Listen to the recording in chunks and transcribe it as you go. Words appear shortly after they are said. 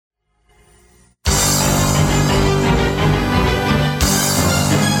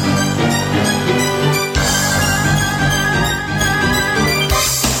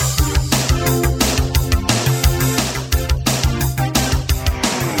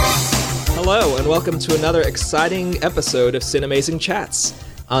Hello, and welcome to another exciting episode of Cinemazing Chats.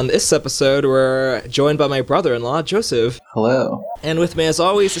 On this episode, we're joined by my brother-in-law, Joseph. Hello. And with me, as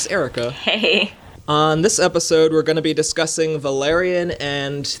always, is Erica. Hey. On this episode, we're going to be discussing Valerian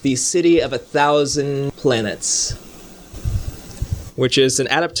and the City of 1,000 Planets, which is an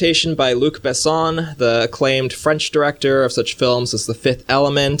adaptation by Luc Besson, the acclaimed French director of such films as The Fifth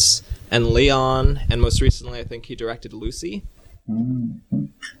Element and Leon, and most recently, I think he directed Lucy.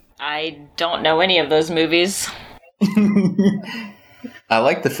 I don't know any of those movies. I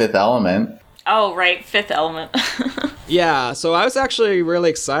like The Fifth Element. Oh, right, Fifth Element. Yeah, so I was actually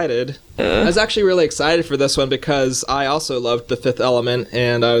really excited. I was actually really excited for this one because I also loved The Fifth Element,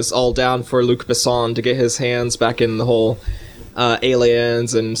 and I was all down for Luc Besson to get his hands back in the whole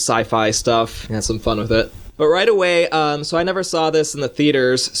aliens and sci-fi stuff and had some fun with it. But right away, so I never saw this in the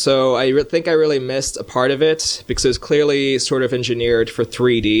theaters, so I think I really missed a part of it because it was clearly sort of engineered for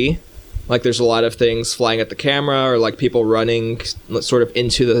 3D. Like there's a lot of things flying at the camera or like people running sort of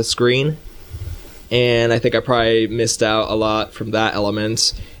into the screen. And I think I probably missed out a lot from that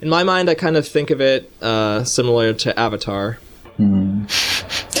element. In my mind, I kind of think of it similar to Avatar.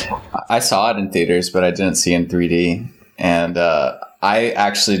 I saw it in theaters, but I didn't see it in 3D. And I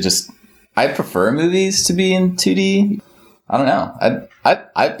actually I prefer movies to be in 2D. I don't know.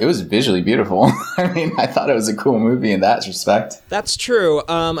 It was visually beautiful. I mean, I thought it was a cool movie in that respect. That's true.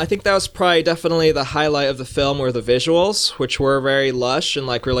 I think that was probably definitely the highlight of the film were the visuals, which were very lush and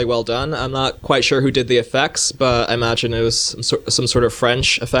like really well done. I'm not quite sure who did the effects, but I imagine it was some sort of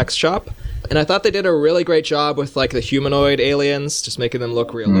French effects shop. And I thought they did a really great job with like the humanoid aliens, just making them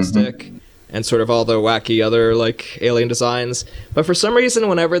look realistic. And sort of all the wacky other like alien designs. But for some reason,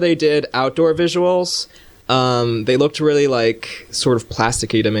 whenever they did outdoor visuals, they looked really like sort of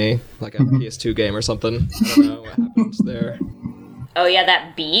plasticky to me, like a PS2 game or something. I don't know what happened there. Oh yeah,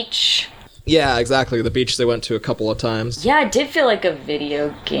 that beach. Yeah, exactly. The beach they went to a couple of times. Yeah, it did feel like a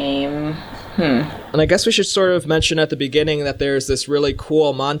video game. And I guess we should sort of mention at the beginning that there's this really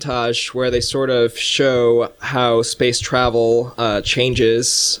cool montage where they sort of show how space travel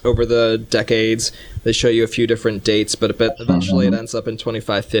changes over the decades. They show you a few different dates, but eventually it ends up in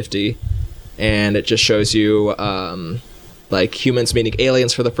 2550. And it just shows you like humans meeting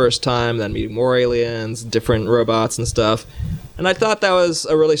aliens for the first time, then meeting more aliens, different robots and stuff. And I thought that was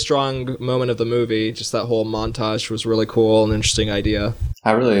a really strong moment of the movie. Just that whole montage was really cool and interesting idea.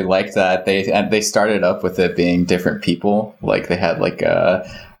 I really liked that. They started up with it being different people. Like they had like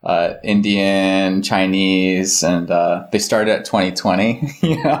Indian, Chinese, and they started at 2020.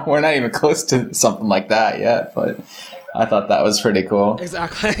 You know, we're not even close to something like that yet, but I thought that was pretty cool.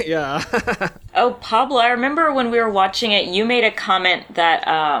 Exactly, yeah. Oh, Pablo, I remember when we were watching it, you made a comment that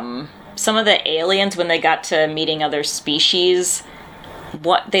some of the aliens, when they got to meeting other species,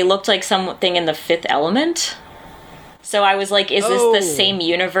 they looked like something in The Fifth Element. So I was like, is this the same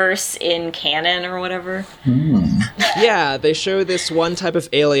universe in canon or whatever? Yeah, they show this one type of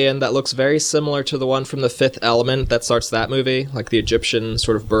alien that looks very similar to the one from The Fifth Element that starts that movie, like the Egyptian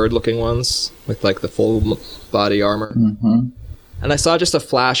sort of bird-looking ones with like the full body armor. And I saw just a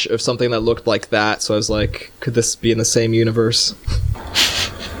flash of something that looked like that, so I was like, could this be in the same universe?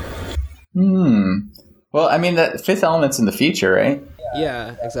 Well, I mean, that Fifth Element's in the future, right?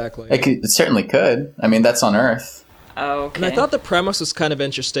 Yeah, exactly. It certainly could. I mean, that's on Earth. Oh, okay. And I thought the premise was kind of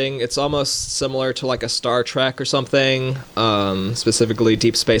interesting. It's almost similar to like a Star Trek or something, specifically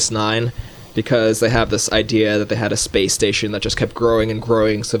Deep Space Nine, because they have this idea that they had a space station that just kept growing and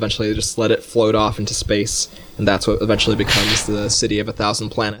growing, so eventually they just let it float off into space, and that's what eventually becomes the City of 1,000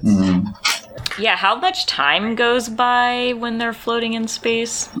 Planets. Yeah, how much time goes by when they're floating in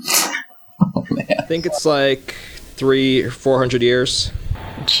space? Oh, man. I think it's like 300 or 400 years.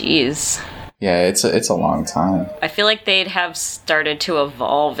 Jeez. Yeah, it's a long time. I feel like they'd have started to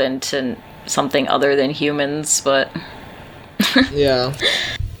evolve into something other than humans, but... Yeah.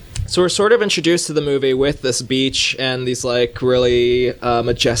 So we're sort of introduced to the movie with this beach and these like really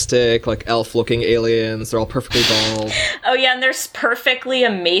majestic, like elf-looking aliens. They're all perfectly bald. Oh yeah, and they're perfectly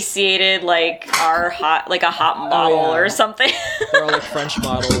emaciated, like a hot model or something. They're all like French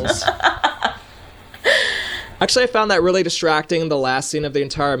models. Actually, I found that really distracting, the last scene of the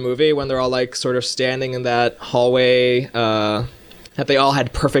entire movie, when they're all, like, sort of standing in that hallway, that they all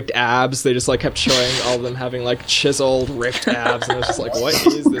had perfect abs. They just, like, kept showing all of them having, like, chiseled, ripped abs, and I was just like, what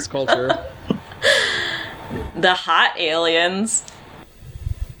is this culture? The hot aliens.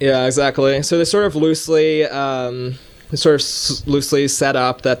 Yeah, exactly. So they sort of loosely set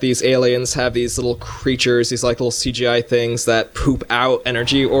up that these aliens have these little creatures, these like little CGI things that poop out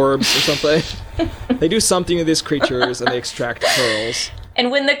energy orbs or something. They do something to these creatures and they extract pearls. And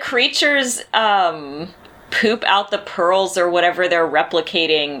when the creatures poop out the pearls or whatever they're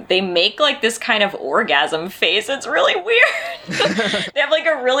replicating, they make like this kind of orgasm face. It's really weird. They have like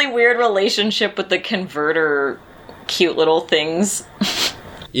a really weird relationship with the converter cute little things.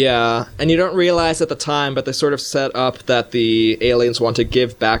 Yeah, and you don't realize at the time, but they sort of set up that the aliens want to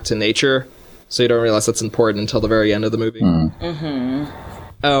give back to nature, so you don't realize that's important until the very end of the movie.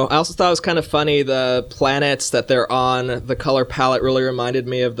 Oh, I also thought it was kind of funny, the planets that they're on, the color palette really reminded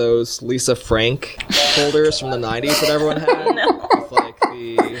me of those Lisa Frank folders from the 90s that everyone had. No. With, like,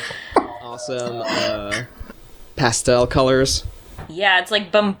 the awesome pastel colors. Yeah, it's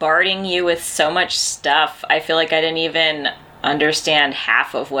like bombarding you with so much stuff. I feel like I didn't even understand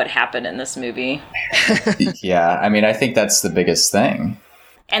half of what happened in this movie. Yeah, I mean, I think that's the biggest thing.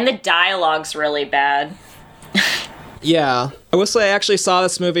 And the dialogue's really bad. Yeah. I will say I actually saw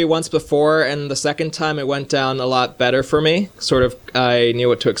this movie once before, and the second time it went down a lot better for me. Sort of, I knew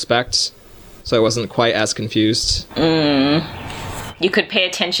what to expect, so I wasn't quite as confused. You could pay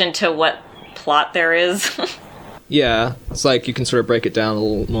attention to what plot there is. Yeah, it's like you can sort of break it down a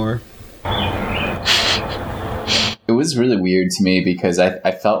little more. It was really weird to me because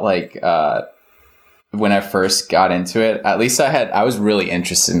I felt like when I first got into it, at least I was really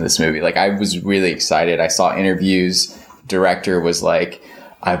interested in this movie. Like, I was really excited. I saw interviews. Director was like,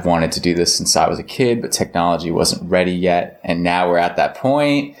 I've wanted to do this since I was a kid, but technology wasn't ready yet. And now we're at that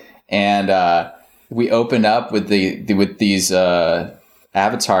point. And we opened up with these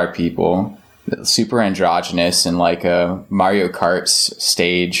Avatar people, super androgynous, and like a Mario Kart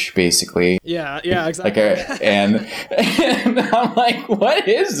stage, basically. Yeah, exactly. And I'm like, what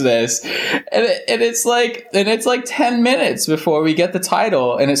is this? And it's like 10 minutes before we get the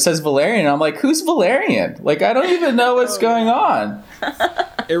title, and it says Valerian. And I'm like, who's Valerian? Like, I don't even know what's going on.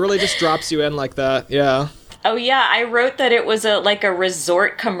 It really just drops you in like that, yeah. Oh yeah, I wrote that it was a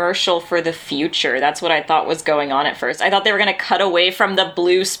resort commercial for the future. That's what I thought was going on at first. I thought they were going to cut away from the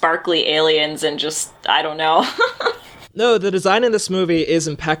blue sparkly aliens and just, I don't know. No, the design in this movie is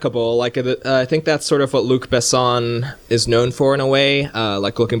impeccable. Like, I think that's sort of what Luc Besson is known for in a way.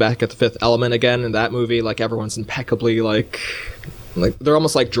 Like, looking back at The Fifth Element again, in that movie, like, everyone's impeccably, like they're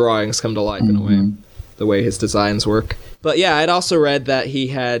almost like drawings come to life in a way, the way his designs work. But yeah, I'd also read that he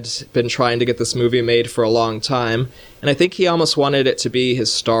had been trying to get this movie made for a long time, and I think he almost wanted it to be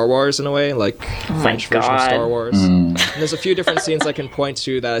his Star Wars in a way, like French version of Star Wars. And there's a few different scenes I can point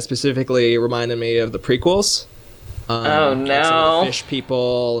to that specifically reminded me of the prequels. Oh no! Like some of the fish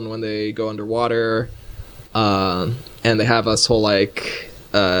people, and when they go underwater, and they have this whole like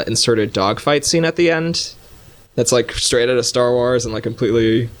inserted dogfight scene at the end. That's like straight out of Star Wars and like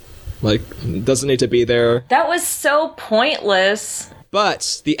completely. Like, doesn't need to be there. That was so pointless.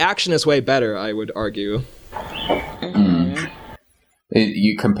 But the action is way better, I would argue.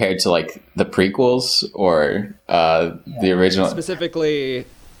 You compared to, like, the prequels or the original? Specifically,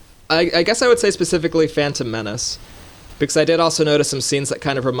 I guess I would say specifically Phantom Menace. Because I did also notice some scenes that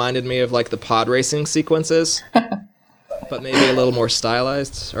kind of reminded me of, like, the pod racing sequences. But maybe a little more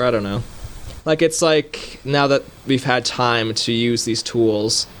stylized, or I don't know. Like, it's like, now that we've had time to use these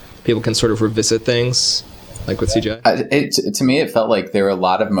tools, people can sort of revisit things, like with CGI. To me, it felt like there were a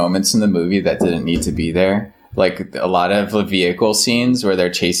lot of moments in the movie that didn't need to be there. Like, a lot of the vehicle scenes where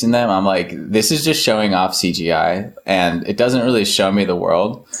they're chasing them, I'm like, this is just showing off CGI, and it doesn't really show me the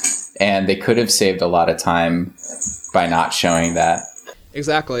world. And they could have saved a lot of time by not showing that.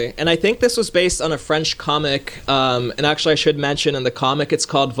 Exactly. And I think this was based on a French comic, and actually I should mention in the comic it's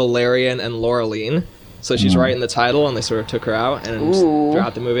called Valerian and Laureline. So she's right in the title, and they sort of took her out, and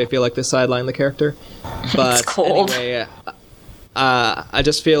throughout the movie I feel like they sidelined the character. But it's cold. Anyway, I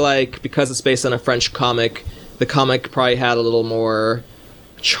just feel like because it's based on a French comic, the comic probably had a little more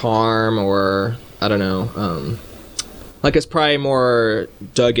charm, or I don't know, like it's probably more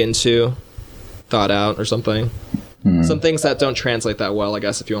dug into, thought out, or something. Some things that don't translate that well, I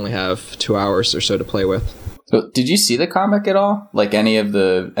guess, if you only have 2 hours or so to play with. So, did you see the comic at all? Like any of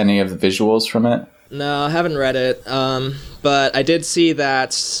the visuals from it? No, I haven't read it. But I did see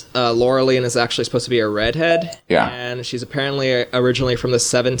that Laureline is actually supposed to be a redhead. Yeah. And she's apparently originally from the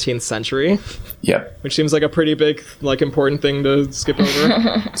 17th century. Yep. Which seems like a pretty big, like, important thing to skip over.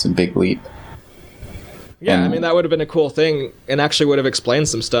 It's a big leap. Yeah, I mean, that would have been a cool thing and actually would have explained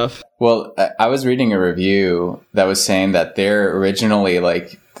some stuff. Well, I was reading a review that was saying that they're originally,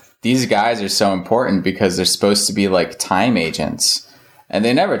 like, these guys are so important because they're supposed to be, like, time agents. And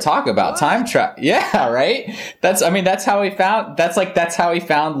they never talk about time travel. Yeah, right? That's how he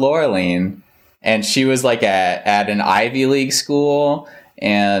found Laureline. And she was, like, at an Ivy League school.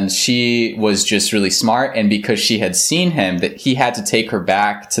 and she was just really smart. And because she had seen him, that he had to take her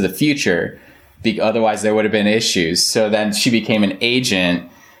back to the future, otherwise there would have been issues. So then she became an agent.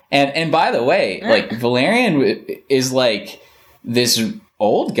 And by the way, like Valerian is like this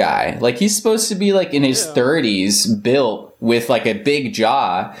old guy. Like he's supposed to be like in his 30s, built with like a big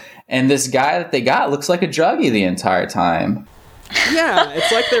jaw. And this guy that they got looks like a druggie the entire time. Yeah,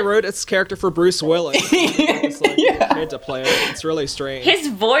 it's like they wrote its character for Bruce Willis. It's like kid to play it. It's really strange. His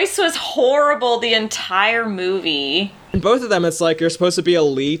voice was horrible the entire movie. In both of them, it's like you're supposed to be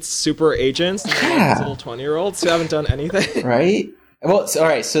elite super agents, and they're like these little 20-year-olds who haven't done anything. Right? Well, all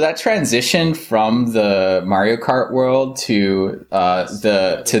right. So that transition from the Mario Kart world to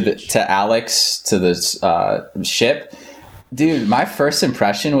to Alex to this ship, dude. My first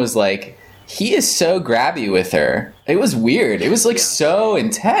impression was like, he is so grabby with her. It was weird. It was like so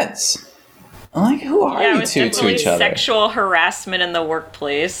intense. I'm like, who are you two to each other? Sexual harassment in the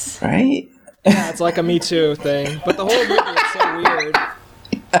workplace, right? Yeah, it's like a Me Too thing. But the whole movie is so weird.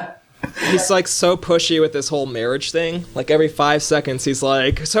 He's like so pushy with this whole marriage thing. Like every 5 seconds, he's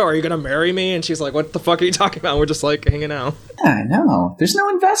like, "So, are you gonna marry me?" And she's like, "What the fuck are you talking about?" And we're just like hanging out. Yeah, I know. There's no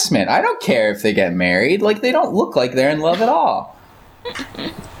investment. I don't care if they get married. Like they don't look like they're in love at all.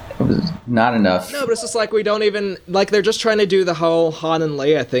 It was not enough. No, but it's just like we don't even like they're just trying to do the whole Han and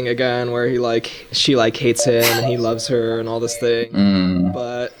Leia thing again, where she hates him and he loves her and all this thing.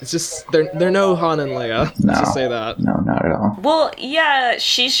 But it's just they're no Han and Leia. No, Let's just say that. No, not at all. Well, yeah,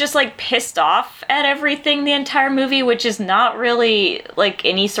 she's just like pissed off at everything the entire movie, which is not really like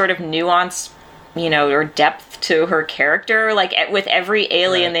any sort of nuance, or depth to her character. Like with every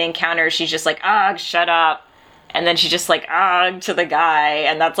alien they encounter, she's just like, "Ah, shut up." And then she just like, to the guy,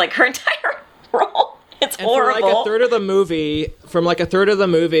 and that's like her entire role. It's horrible. For like a third of the movie,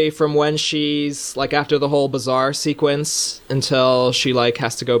 from when she's like after the whole bazaar sequence until she like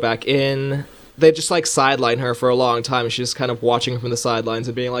has to go back in, they just like sideline her for a long time. She's just kind of watching from the sidelines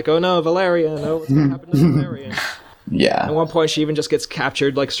and being like, "Oh no, Valerian! Oh, what's gonna happen to Valerian?" Yeah. At one point, she even just gets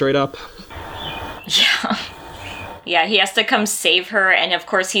captured like straight up. Yeah. Yeah, he has to come save her, and of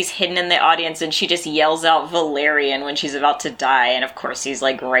course he's hidden in the audience, and she just yells out Valerian when she's about to die, and of course he's,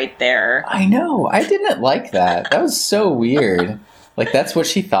 like, right there. I know. I didn't like that. That was so weird. Like, that's what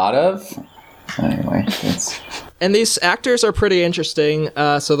she thought of? Anyway, And these actors are pretty interesting.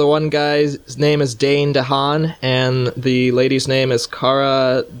 So the one guy's name is Dane DeHaan, and the lady's name is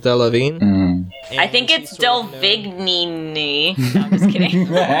Cara Delevingne. I think it's Delvignini. No, I'm just kidding.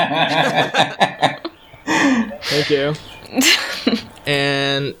 Thank you.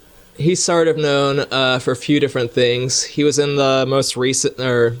 And he's sort of known for a few different things. He was in the most recent,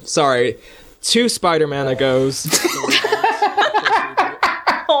 2 Spider-Man agos.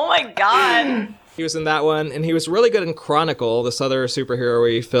 Oh my god. He was in that one, and he was really good in Chronicle, this other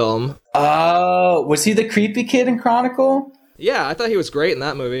superhero-y film. Oh, was he the creepy kid in Chronicle? Yeah, I thought he was great in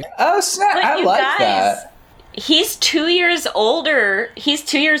that movie. Oh, snap. But I like that. He's 2 years older. He's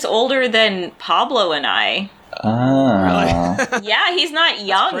 2 years older than Pablo and I. Oh. Yeah, he's not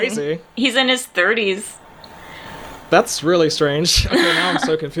young. That's crazy. He's in his 30s. That's really strange. Okay, now I'm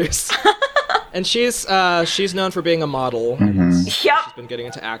so confused. And she's known for being a model. Mm-hmm. Yep. She's been getting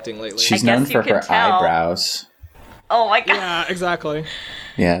into acting lately. She's known for her eyebrows. Oh my god. Yeah, exactly.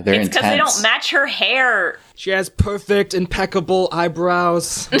 Yeah, they're It's intense. because they don't match her hair. She has perfect, impeccable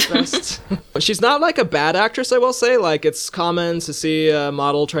eyebrows. Best. She's not like a bad actress, I will say. Like, it's common to see a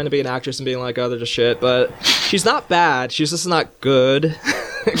model trying to be an actress and being like, "Oh, they're just shit." But she's not bad. She's just not good.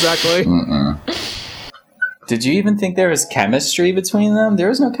 Exactly. Did you even think there was chemistry between them? There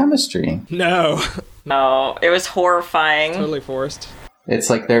was no chemistry. No. No, it was horrifying. Totally forced. It's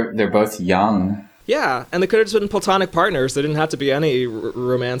like they're both young. Yeah, and they could have just been platonic partners. There didn't have to be any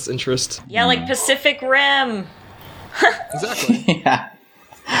romance interest. Yeah, like Pacific Rim. Exactly. Yeah.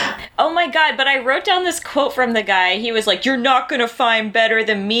 Oh my god, but I wrote down this quote from the guy. He was like, "You're not gonna find better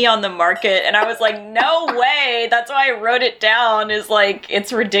than me on the market." And I was like, no way. That's why I wrote it down, is like,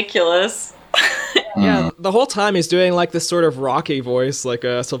 it's ridiculous. Yeah, the whole time he's doing like this sort of Rocky voice, like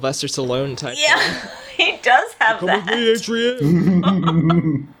a Sylvester Stallone type thing. Yeah, he does have Come that. with me,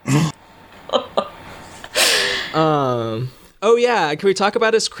 Adrian. Oh yeah, can we talk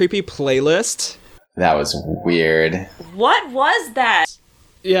about his creepy playlist? That was weird. What was that?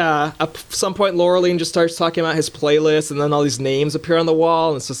 Yeah, at some point Laureline just starts talking about his playlist, and then all these names appear on the wall,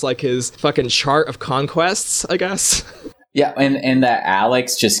 and it's just like his fucking chart of conquests, I guess. Yeah, and that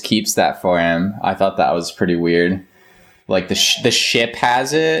Alex just keeps that for him. I thought that was pretty weird. Like the ship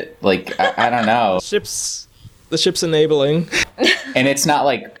has it. Like I don't know. The ship's enabling. And it's not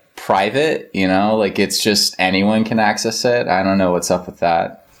like private, you know, like it's just anyone can access it. I don't know what's up with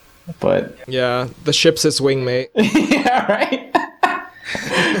that, but Yeah, the ship's his wingmate. yeah, right.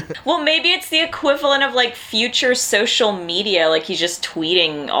 Well, maybe it's the equivalent of like future social media, like he's just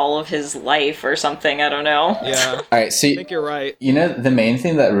tweeting all of his life or something. I don't know. Yeah, All right, so I think you're right. you know, the main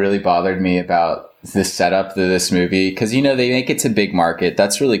thing that really bothered me about the setup of this movie, because you know they make it to big market,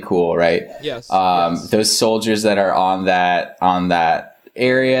 that's really cool, right? Yes. Those soldiers that are on that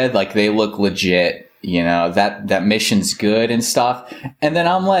area, like they look legit, you know, that mission's good and stuff. And then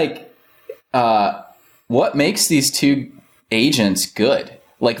I'm like, what makes these two agents good?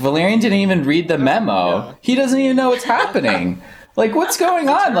 Like Valerian didn't even read the memo. Yeah. He doesn't even know what's happening. Like what's going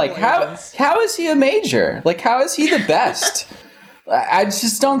on? Like agents. how is he a major? Like how is he the best? I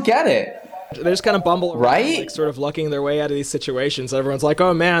just don't get it. They just kind of bumble around, Right? like sort of lucking their way out of these situations. Everyone's like,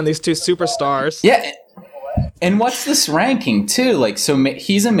 "Oh man, these two superstars." Yeah. And what's this ranking too? Like, so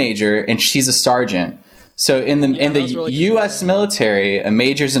he's a major and she's a sergeant. So in the that was really U.S. military, a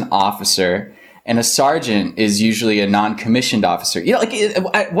major's an officer, and a sergeant is usually a non-commissioned officer. You know,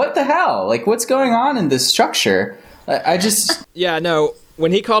 like what the hell? Like, what's going on in this structure? I just Yeah, no.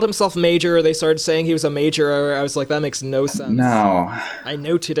 When he called himself major, they started saying he was a major. I was like, that makes no sense. no. I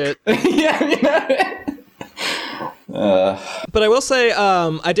noted it. Yeah. You know? But I will say,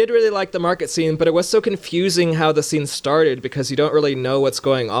 I did really like the market scene, but it was so confusing how the scene started because you don't really know what's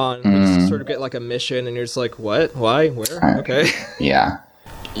going on. You just sort of get like a mission and you're just like, what? Why? Where? Okay. Yeah.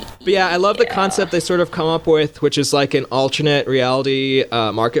 But yeah, I love the concept they sort of come up with, which is like an alternate reality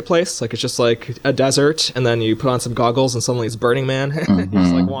marketplace. Like it's just like a desert, and then you put on some goggles, and suddenly it's Burning Man. You're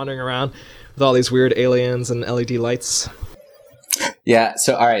just like wandering around with all these weird aliens and LED lights. Yeah.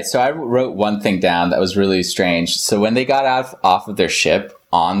 So, all right. So I wrote one thing down that was really strange. So when they got off of their ship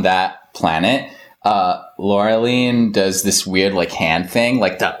on that planet, Laureline does this weird like hand thing,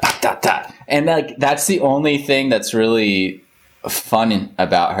 like da da da da, and like that's the only thing that's really fun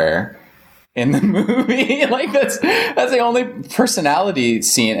about her in the movie. Like that's the only personality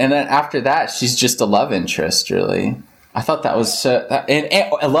scene, and then after that, she's just a love interest. Really, I thought that was and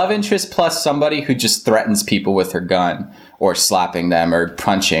a love interest plus somebody who just threatens people with her gun or slapping them or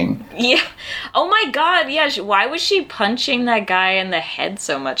punching. Yeah. Oh my god, yeah. Why was she punching that guy in the head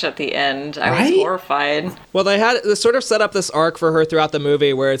so much at the end? I was Right? horrified. Well, they sort of set up this arc for her throughout the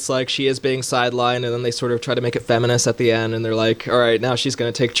movie where it's like she is being sidelined, and then they sort of try to make it feminist at the end, and they're like, all right, now she's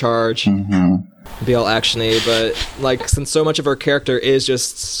going to take charge, be all actiony. But like, since so much of her character is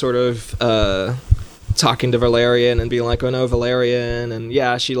just sort of talking to Valerian and being like, oh no, Valerian, and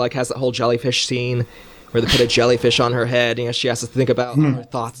yeah, she like has that whole jellyfish scene where they put a jellyfish on her head, and she has to think about her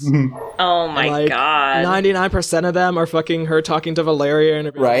thoughts. Oh my Like, god. 99% of them are fucking her talking to Valerian,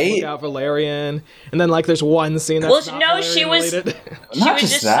 or being like, Right? look out, Valerian. And then like there's one scene that's Well, not no, she was- Valerian related. She Not was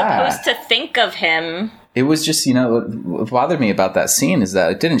just just that. supposed to think of him. It was just, you know, what bothered me about that scene is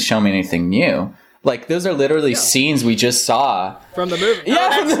that it didn't show me anything new. Like, those are literally scenes we just saw. From the movie.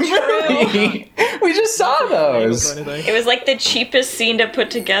 Yeah, from the movie. We just saw those. Anything. It was like the cheapest scene to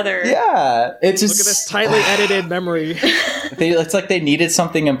put together. Yeah, it Look just at this tightly edited memory. it's like they needed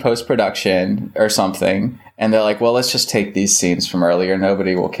something in post-production or something, and they're like, well, let's just take these scenes from earlier.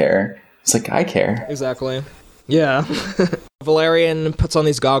 Nobody will care. It's like, I care. Exactly. Yeah. Valerian puts on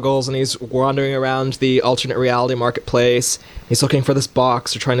these goggles and he's wandering around the alternate reality marketplace. He's looking for this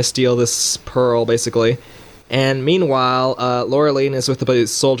box. They're trying to steal this pearl, basically. And meanwhile, Laureline is with the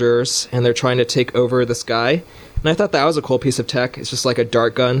soldiers, and they're trying to take over this guy. And I thought that was a cool piece of tech. It's just like a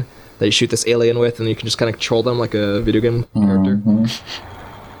dart gun that you shoot this alien with, and you can just kind of control them like a video game character.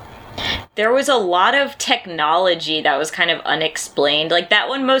 There was a lot of technology that was kind of unexplained. Like, that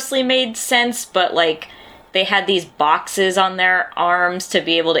one mostly made sense, but like, they had these boxes on their arms to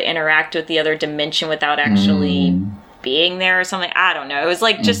be able to interact with the other dimension without actually being there or something. I don't know. It was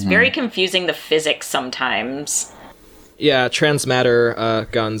like just very confusing, the physics sometimes. Yeah, transmatter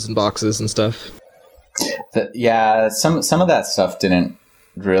guns and boxes and stuff. Yeah, some of that stuff didn't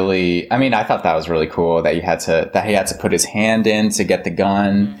really. I mean, I thought that was really cool that he had to put his hand in to get the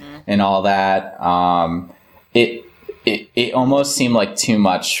gun and all that. It almost seemed like too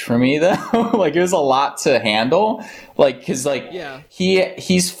much for me though. Like, it was a lot to handle. Like, because like Yeah.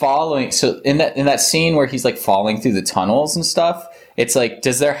 he's following. So in that scene where he's like falling through the tunnels and stuff, it's like,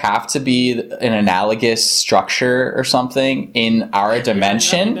 does there have to be an analogous structure or something in our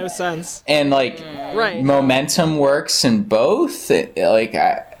dimension? That made no sense. And like Right. momentum works in both.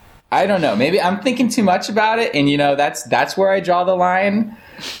 I don't know. Maybe I'm thinking too much about it, and that's where I draw the line.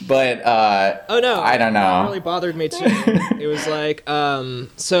 But oh no, I don't know. It really bothered me too. It was like,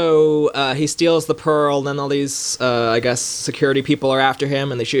 he steals the pearl, and then all these, I guess, security people are after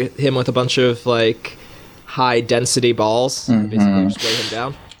him, and they shoot him with a bunch of like high density balls, basically just weigh him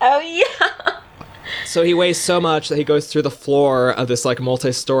down. Oh yeah. So he weighs so much that he goes through the floor of this like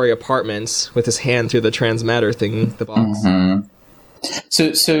multi-story apartment with his hand through the transmatter thing, the box.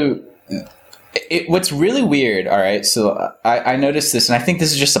 So what's really weird, all right, so I noticed this, and I think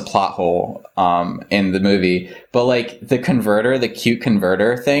this is just a plot hole in the movie, but like the converter, the cute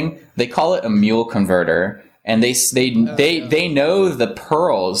converter thing, they call it a mule converter, and they know the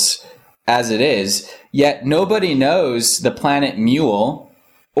pearls as it is, yet nobody knows the planet Mule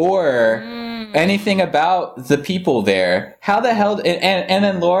or anything about the people there. How the hell? And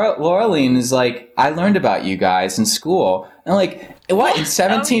then Laureline is like, I learned about you guys in school. And like, what, in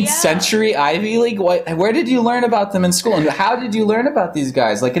 17th century Ivy League? Where did you learn about them in school? And how did you learn about these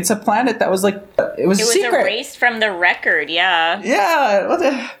guys? Like, it's a planet that was like, it was secret. Erased from the record, yeah.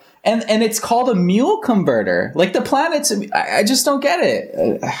 Yeah. And it's called a mule converter. Like, the planets, I just don't get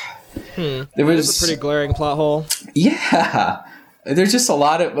it. There was a pretty glaring plot hole. Yeah. There's just a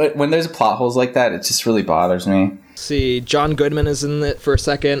lot of, when there's plot holes like that, it just really bothers me. See, John Goodman is in it for a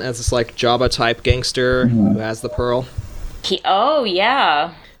second as this like Jabba type gangster who has the pearl.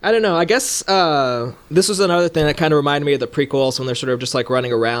 Yeah. I don't know. I guess this was another thing that kind of reminded me of the prequels when they're sort of just like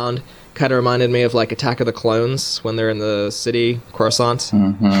running around. Kind of reminded me of like Attack of the Clones when they're in the city, Coruscant.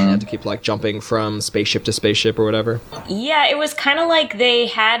 And they have to keep like jumping from spaceship to spaceship or whatever. Yeah, it was kind of like they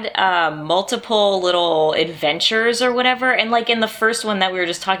had multiple little adventures or whatever. And like in the first one that we were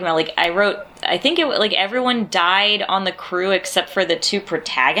just talking about, like I think it like everyone died on the crew except for the two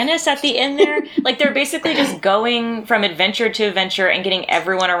protagonists at the end there. Like they're basically just going from adventure to adventure and getting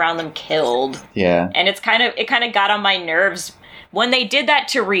everyone around them killed. Yeah. And it kind of got on my nerves. When they did that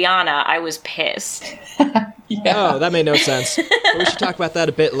to Rihanna, I was pissed. Yeah. Oh, that made no sense. But we should talk about that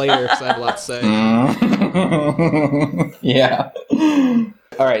a bit later because I have a lot to say. Yeah.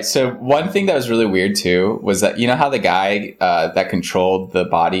 All right. So one thing that was really weird too was that, you know how the guy that controlled the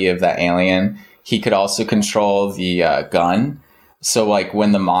body of that alien, he could also control the gun. So like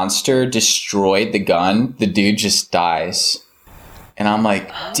when the monster destroyed the gun, the dude just dies. And I'm like,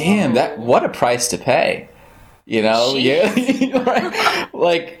 damn, what a price to pay. You know, right?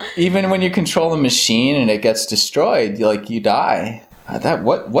 Like even when you control a machine and it gets destroyed, you die.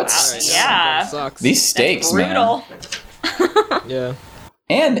 What's yeah? These stakes, brutal. Man. Yeah.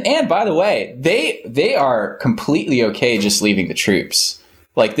 And by the way, they are completely okay just leaving the troops.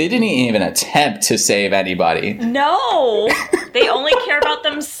 Like they didn't even attempt to save anybody. No, they only care about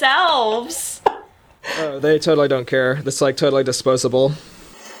themselves. Oh, they totally don't care. It's like totally disposable.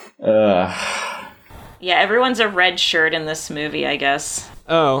 Yeah, everyone's a red shirt in this movie, I guess.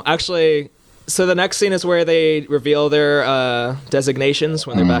 Oh, actually, so the next scene is where they reveal their designations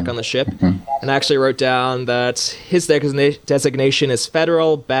when they're back on the ship. And I actually wrote down that his designation is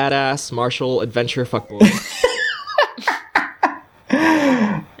Federal Badass Martial Adventure Fuckboy.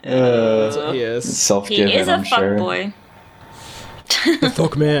 That's what he is. Self-given, he is a I'm sure. fuckboy. The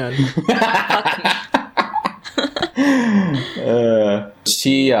fuck man.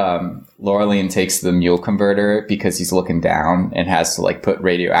 Laureline takes the mule converter because he's looking down and has to like put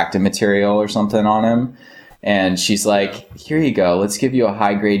radioactive material or something on him. And she's like, here you go. Let's give you a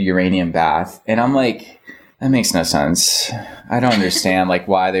high grade uranium bath. And I'm like, that makes no sense. I don't understand like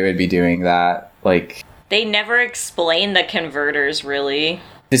why they would be doing that. Like they never explain the converters really.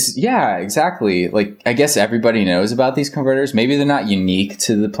 Yeah, exactly. Like I guess everybody knows about these converters. Maybe they're not unique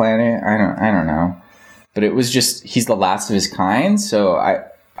to the planet. I don't know. But it was just, he's the last of his kind, so I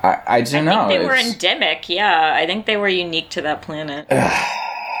don't know. I think they were endemic, yeah. I think they were unique to that planet.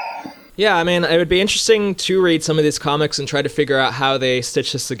 Yeah, I mean, it would be interesting to read some of these comics and try to figure out how they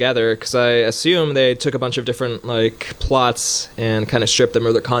stitch this together, because I assume they took a bunch of different, like, plots and kind of stripped them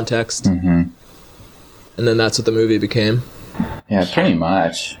of their context. And then that's what the movie became. Yeah, pretty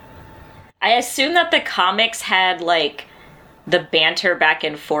much. I assume that the comics had, like, the banter back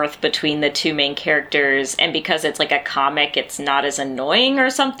and forth between the two main characters, and because it's like a comic, it's not as annoying or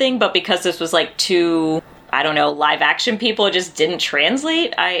something, but because this was like two, I don't know, live action people, it just didn't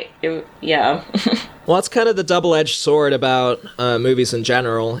translate. Yeah. Well, that's kind of the double-edged sword about movies in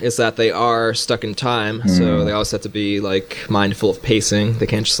general, is that they are stuck in time, so they always have to be like mindful of pacing. They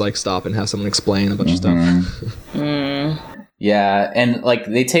can't just like stop and have someone explain a bunch of stuff. Yeah, and like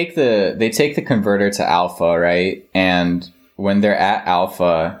they take the converter to Alpha, right? And when they're at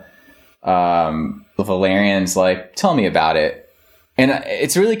Alpha, Valerian's like, tell me about it. And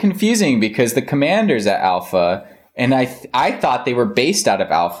it's really confusing because the commander's at Alpha, and I thought they were based out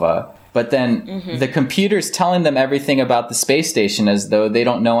of Alpha, but then the computer's telling them everything about the space station as though they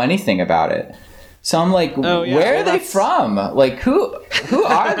don't know anything about it. So I'm like, where are they from? Like, who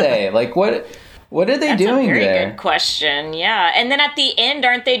are they? Like, what are they doing there? That's a very good question, yeah. And then at the end,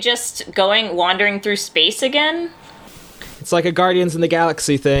 aren't they just wandering through space again? It's like a Guardians in the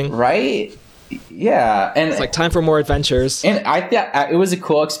Galaxy thing. Right? Yeah, and it's like time for more adventures. And I thought it was a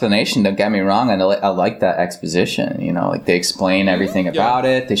cool explanation. Don't get me wrong. I like that exposition. You know, like they explain everything about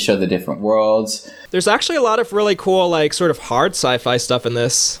it. They show the different worlds. There's actually a lot of really cool, like sort of hard sci-fi stuff in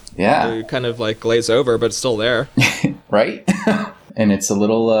this. Yeah, you kind of like glaze over, but it's still there. Right. And it's a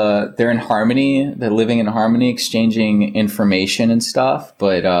little. They're in harmony. They're living in harmony, exchanging information and stuff.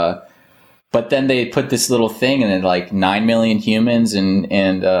 But then they put this little thing, and like 9 million humans and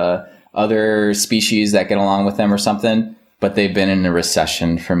other species that get along with them or something, but they've been in a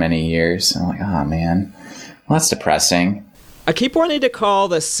recession for many years. I'm like, oh man, well, that's depressing. I keep wanting to call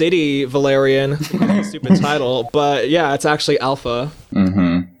the city Valerian, stupid title, but yeah, it's actually Alpha.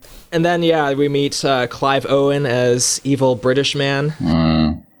 Mm-hmm. And then we meet Clive Owen as evil British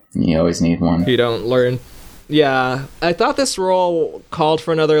man. You always need one. You don't learn. Yeah, I thought this role called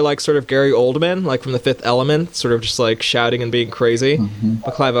for another, like, sort of Gary Oldman, like from The Fifth Element, sort of just, like, shouting and being crazy. Mm-hmm.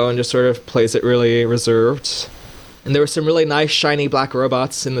 But Clive Owen just sort of plays it really reserved. And there were some really nice, shiny black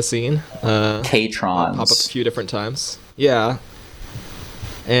robots in the scene. K-Trons. Pop up a few different times. Yeah.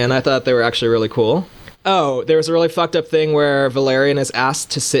 And I thought they were actually really cool. Oh, there was a really fucked up thing where Valerian is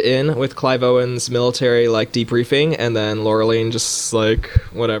asked to sit in with Clive Owen's military, like, debriefing, and then Laureline just, like,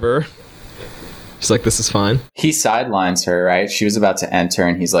 whatever. She's like, this is fine. He sidelines her, right? She was about to enter,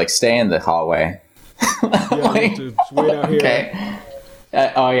 and he's like, stay in the hallway. Like, dude, wait out here. Okay.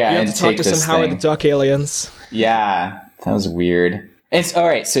 Oh, yeah. You have to talk to some Howard the Duck aliens. Yeah, that was weird. It's all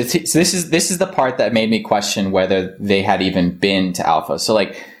right. So this is the part that made me question whether they had even been to Alpha. So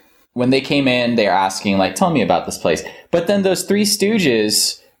like when they came in, they're asking like, tell me about this place. But then those three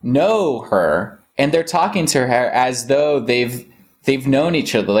stooges know her, and they're talking to her as though they've known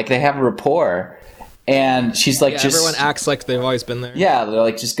each other, like they have a rapport. And she's like, just everyone acts like they've always been there. Yeah, they're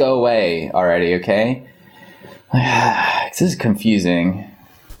like, just go away already, okay? This is confusing.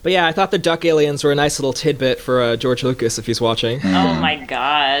 But yeah, I thought the duck aliens were a nice little tidbit for George Lucas if he's watching. Oh my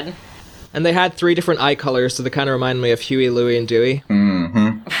god. And they had 3 different eye colors, so they kind of remind me of Huey, Louie, and Dewey.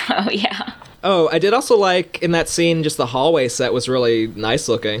 Mm-hmm. Oh yeah. Oh, I did also like, in that scene, just the hallway set was really nice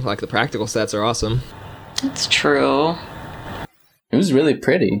looking. Like, the practical sets are awesome. That's true. It was really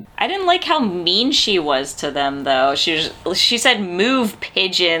pretty. I didn't like how mean she was to them, though. She said, move,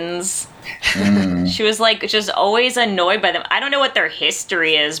 pigeons. She was, like, just always annoyed by them. I don't know what their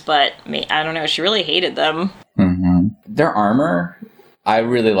history is, but I don't know. She really hated them. Mm-hmm. Their armor, I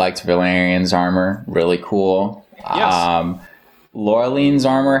really liked Valerian's armor. Really cool. Yes. Laureline's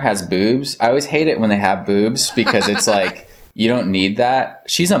armor has boobs. I always hate it when they have boobs because it's like, you don't need that.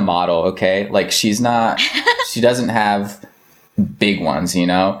 She's a model, okay? Like, she doesn't have big ones, you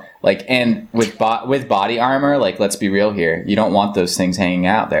know? Like, and with body armor, like, let's be real here. You don't want those things hanging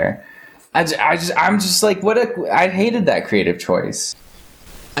out there. I'm just like, I hated that creative choice.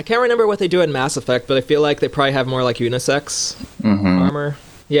 I can't remember what they do in Mass Effect, but I feel like they probably have more like unisex armor.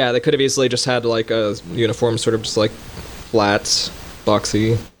 Yeah, they could have easily just had like a uniform, sort of just like flat,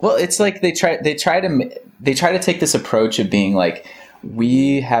 boxy. Well, it's like they try to take this approach of being like,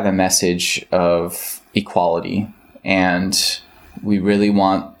 we have a message of equality, and we really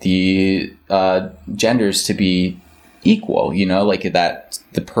want the genders to be equal, you know, like that.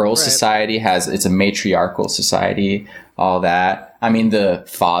 The Pearl Society it's a matriarchal society, all that. I mean, the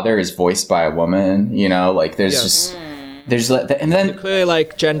father is voiced by a woman, you know, like there's and then clearly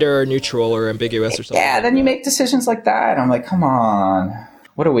like gender neutral or ambiguous or something. Yeah, then you make decisions like that. I'm like, come on,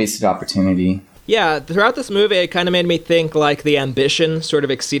 what a wasted opportunity. Yeah, throughout this movie, it kind of made me think like the ambition sort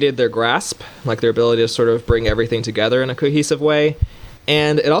of exceeded their grasp, like their ability to sort of bring everything together in a cohesive way.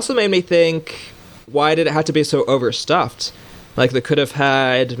 And it also made me think, why did it have to be so overstuffed? Like, they could have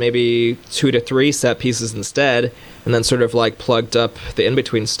had maybe 2 to 3 set pieces instead, and then sort of, like, plugged up the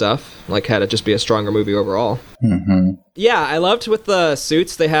in-between stuff, like, had it just be a stronger movie overall. Mm-hmm. Yeah, I loved with the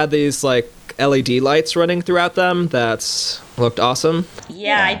suits, they had these, like, LED lights running throughout them that looked awesome.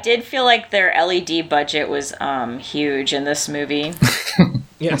 Yeah, I did feel like their LED budget was huge in this movie.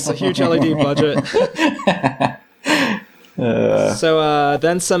 Yes, a huge LED budget. So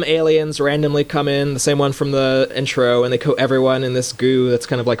then some aliens randomly come in, the same one from the intro, and they coat everyone in this goo that's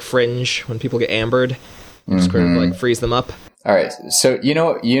kind of like Fringe when people get ambered. Just kind of like freeze them up. All right. So you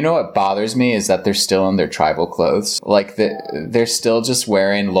know what bothers me is that they're still in their tribal clothes. Like they're still just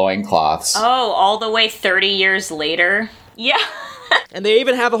wearing loincloths. Oh, all the way 30 years later. Yeah. And they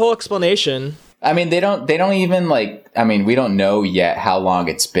even have a whole explanation. I mean, they don't even like, I mean, we don't know yet how long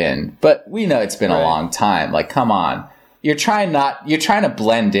it's been, but we know it's been a long time. Like, come on. You're trying to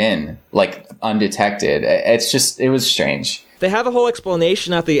blend in like undetected. It was strange. They have a whole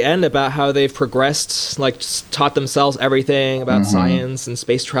explanation at the end about how they've progressed, like just taught themselves everything about science and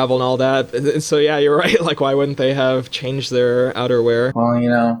space travel and all that. So yeah, you're right. Like, why wouldn't they have changed their outerwear?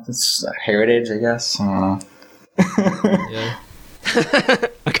 Well, it's heritage, I guess. I don't know. Yeah.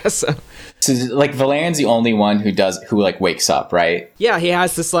 I guess so. So, like, Valerian's the only one who like wakes up, right? Yeah, he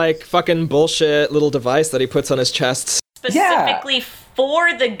has this like fucking bullshit little device that he puts on his chest. Specifically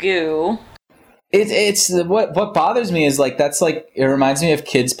for the goo. It's what bothers me is like that's like it reminds me of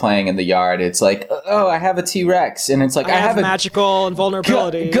kids playing in the yard. It's like, oh, I have a T-Rex, and it's like I have a magical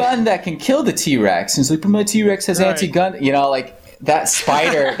invulnerability gun that can kill the T-Rex, and it's like, but my T-Rex has anti-gun. Like that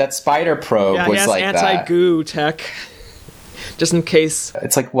spider probe was like that. Anti-goo tech, just in case.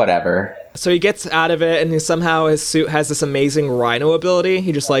 It's like whatever. So he gets out of it, and somehow his suit has this amazing rhino ability.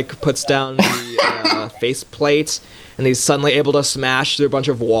 He just like puts down the faceplate. And he's suddenly able to smash through a bunch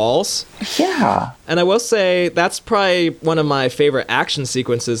of walls. Yeah. And I will say, that's probably one of my favorite action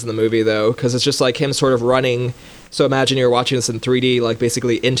sequences in the movie, though, because it's just like him sort of running. So imagine you're watching this in 3D, like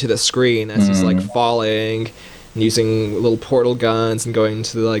basically into the screen as he's like falling and using little portal guns and going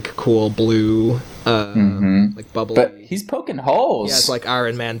into the like cool blue, like bubbly. But he's poking holes. Yeah, it's like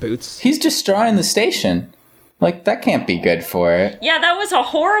Iron Man boots. He's destroying the station. Like, that can't be good for it. Yeah, that was a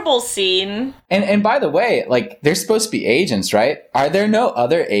horrible scene. And by the way, like, they're supposed to be agents, right? Are there no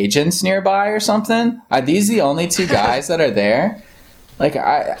other agents nearby or something? Are these the only two guys that are there? Like,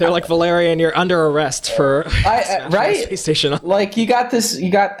 they're like, Valerian, you're under arrest for right? Space station. Like, you got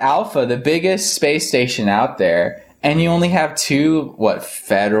Alpha, the biggest space station out there, and you only have two,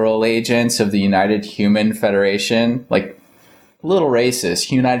 federal agents of the United Human Federation? Like, little racist.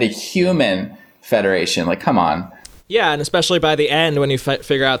 United Human Federation. Like, come on. Yeah, and especially by the end when you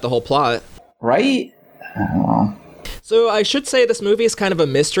figure out the whole plot. Right? I don't know. So I should say this movie is kind of a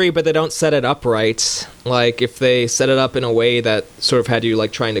mystery, but they don't set it up right. Like, if they set it up in a way that sort of had you,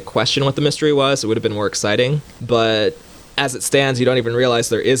 like, trying to question what the mystery was, it would have been more exciting. But as it stands, you don't even realize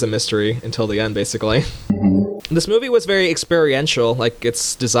there is a mystery until the end, basically. This movie was very experiential. Like,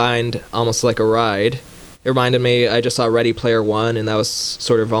 it's designed almost like a ride. It reminded me, I just saw Ready Player One, and that was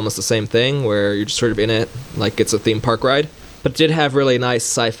sort of almost the same thing, where you're just sort of in it, like it's a theme park ride. But it did have really nice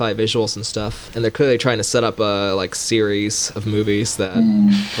sci-fi visuals and stuff, and they're clearly trying to set up a like series of movies that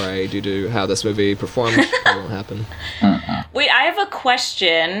probably due to how this movie performed won't happen. Wait, I have a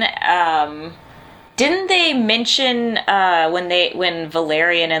question. Didn't they mention when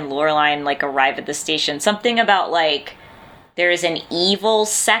Valerian and Laureline like arrive at the station something about like there's an evil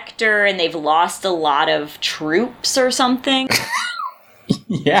sector and they've lost a lot of troops or something?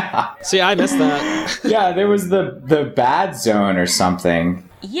 Yeah. See, I missed that. Yeah, there was the bad zone or something.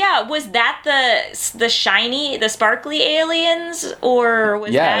 Yeah, was that the sparkly aliens, or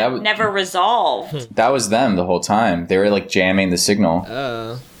was that never resolved? That was them the whole time. They were like jamming the signal.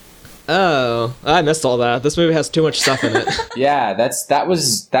 Oh, I missed all that. This movie has too much stuff in it. Yeah,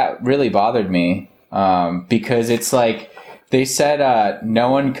 that really bothered me because it's like they said no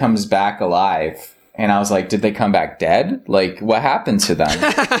one comes back alive. And I was like, did they come back dead? Like, what happened to them?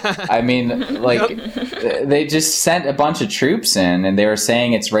 I mean, like, they just sent a bunch of troops in, and they were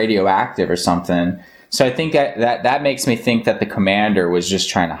saying it's radioactive or something. So I think that makes me think that the commander was just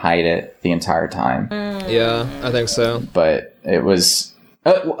trying to hide it the entire time. Yeah, I think so. But it was...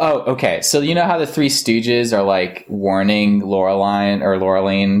 okay. So you know how the Three Stooges are, like, warning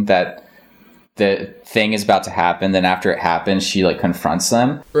Laureline that the thing is about to happen, then after it happens, she, like, confronts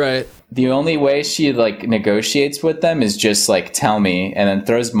them? Right. The only way she like negotiates with them is just like tell me, and then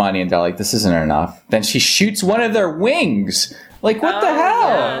throws money, and they're like, this isn't enough. Then she shoots one of their wings. Like, what the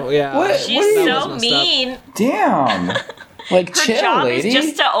hell? Oh, yeah. What She's so mean. Damn. Like, Her chill, job lady. is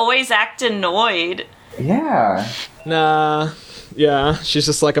just to always act annoyed. Yeah. Nah. Yeah, she's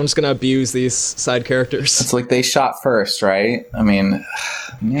just like, I'm just gonna abuse these side characters. It's like they shot first, right? I mean,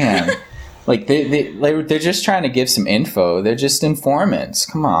 man. Like, they're just trying to give some info. They're just informants.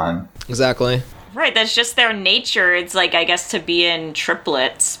 Come on. Exactly. Right, that's just their nature. It's like, I guess, to be in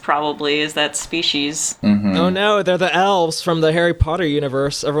triplets, probably, is that species. Mm-hmm. Oh no, they're the elves from the Harry Potter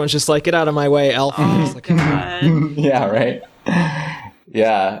universe. Everyone's just like, get out of my way, elf. Oh, like, God. Yeah, right?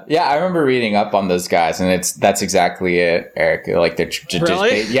 Yeah, I remember reading up on those guys, and that's exactly it, Eric. Like, they're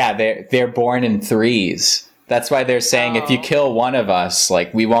Really? they're born in threes. That's why they're saying if you kill one of us,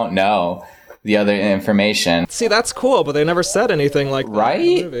 like, we won't know the other information. See, that's cool, but they never said anything like that Right?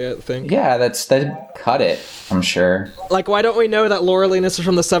 in the movie, I think. Yeah, that cut it, I'm sure. Like, why don't we know that Laureline is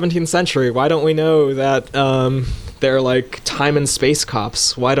from the 17th century? Why don't we know that they're, like, time and space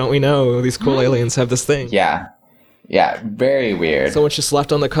cops? Why don't we know these cool aliens have this thing? Yeah. Yeah, very weird. Someone's just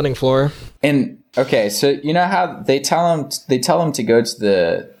left on the cutting floor. And, okay, so you know how they tell him to go to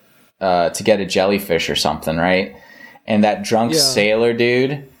the, to get a jellyfish or something, right? And that drunk sailor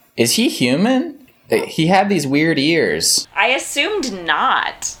dude, is he human? He had these weird ears. I assumed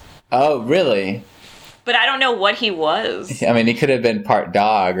not. Oh, really? But I don't know what he was. I mean, he could have been part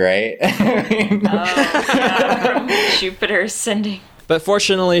dog, right? From Jupiter Ascending. But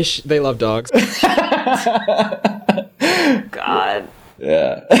fortunately, they love dogs. God.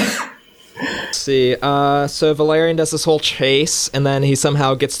 Yeah. Let's see. So Valerian does this whole chase, and then he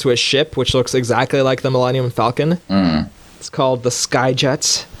somehow gets to a ship, which looks exactly like the Millennium Falcon. It's called the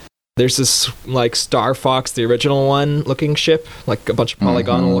Skyjet. There's this, like, Star Fox, the original one, looking ship, like a bunch of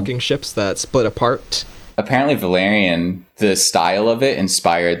polygonal looking ships that split apart. Apparently Valerian, the style of it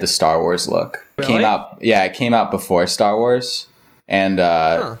inspired the Star Wars look. Really? It came out before Star Wars. And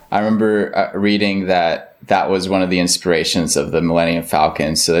I remember reading that was one of the inspirations of the Millennium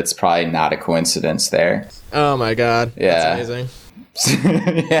Falcon, so that's probably not a coincidence there. Oh my god. Yeah. That's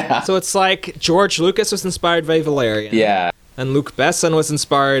amazing. Yeah. So it's like George Lucas was inspired by Valerian. Yeah. And Luc Besson was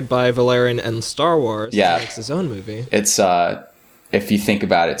inspired by Valerian and Star Wars. Yeah. He makes his own movie. It's if you think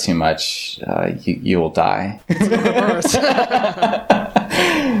about it too much, you will die.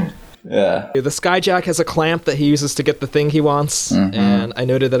 Yeah. The Skyjack has a clamp that he uses to get the thing he wants, and I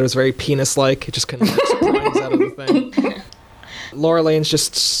noted that it was very penis-like. It just kind of climbs out of the thing. Laureline's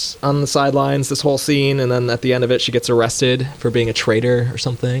just on the sidelines this whole scene, and then at the end of it, she gets arrested for being a traitor or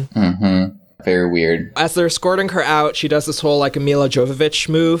something. Very weird. As they're escorting her out, she does this whole, like, Mila Jovovich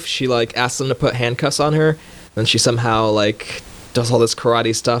move. She, like, asks them to put handcuffs on her, and she somehow, like, does all this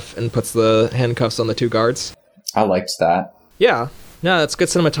karate stuff and puts the handcuffs on the two guards. I liked that. Yeah. No, that's good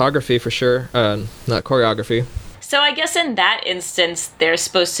cinematography for sure. Not choreography. So I guess in that instance, they're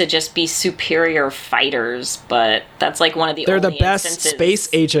supposed to just be superior fighters, but that's like one of the They're only the best instances. space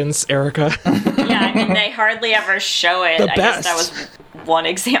agents, Erica. Yeah, I mean, they hardly ever show it. The I guess that best. was one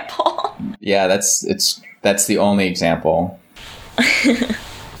example. Yeah, that's the only example.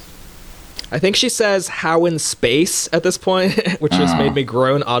 I think she says "how in space" at this point, which just made me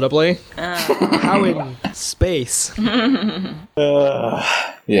groan audibly. How in space?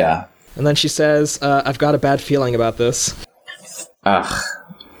 Yeah. And then she says, "I've got a bad feeling about this." Ugh.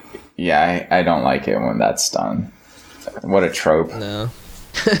 Yeah, I don't like it when that's done. What a trope. No.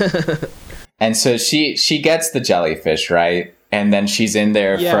 And so she gets the jellyfish, right? And then she's in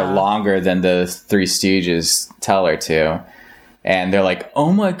there for Yeah. longer than the Three Stooges tell her to. And they're like,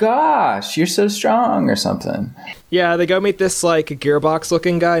 "Oh my gosh, you're so strong," or something. Yeah, they go meet this, like,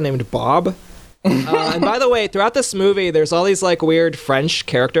 gearbox-looking guy named Bob. And by the way, throughout this movie, there's all these, like, weird French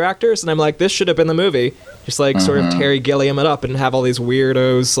character actors, and I'm like, this should have been the movie. Just, like, sort of Terry Gilliam it up and have all these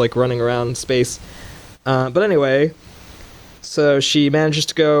weirdos, like, running around space. But anyway, so she manages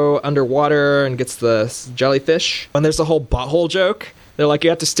to go underwater and gets the jellyfish. And there's a whole butthole joke. They're like, you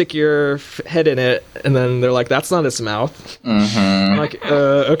have to stick your head in it, and then they're like, that's not its mouth. I'm like,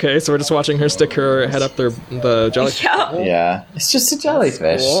 okay, so we're just watching her stick her head up the jellyfish. Yeah. Yeah. It's just a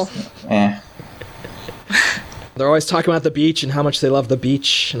jellyfish. Cool. Eh. They're always talking about the beach and how much they love the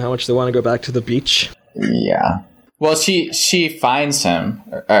beach and how much they want to go back to the beach. Yeah. Well, she finds him.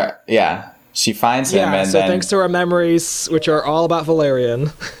 Yeah. She finds him, Yeah, and so then thanks to her memories, which are all about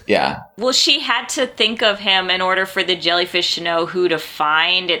Valerian. yeah. Well, she had to think of him in order for the jellyfish to know who to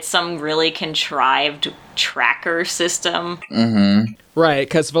find. It's some really contrived tracker system. Right,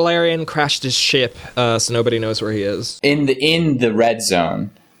 because Valerian crashed his ship, so nobody knows where he is. In the red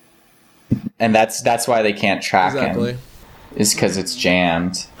zone, and that's why they can't track Exactly. him. Is because it's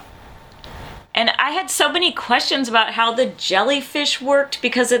jammed. And I had so many questions about how the jellyfish worked,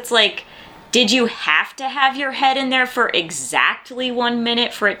 because it's like, did you have to have your head in there for exactly 1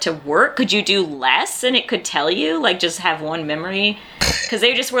 minute for it to work? Could you do less and it could tell you? Like, just have one memory? Because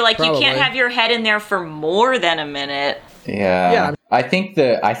they just were like, you can't Probably. have your head in there for more than a minute. Yeah. Yeah. I think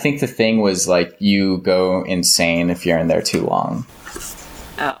the thing was, like, you go insane if you're in there too long.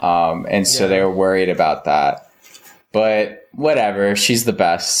 And so they were worried about that. But whatever, she's the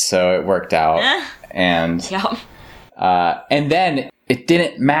best, so it worked out. And Yeah. and then it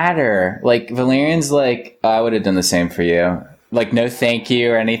didn't matter. Like, Valerian's like, oh, I would have done the same for you. Like, no thank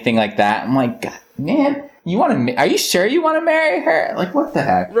you or anything like that. I'm like, God, man, You want to? Are you sure you want to marry her? Like, what the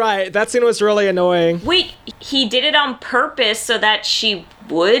heck? Right, that scene was really annoying. Wait, he did it on purpose so that she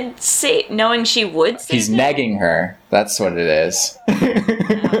would say, knowing she would say He's negging her. That's what it is.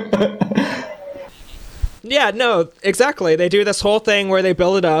 Yeah, no, exactly. They do this whole thing where they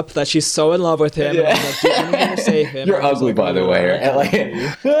build it up that she's so in love with him. Yeah. And like, do anything to save him. You're And he's ugly, like, by the "Oh, way. I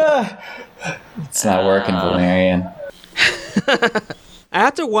Right? It's not working, Valerian. I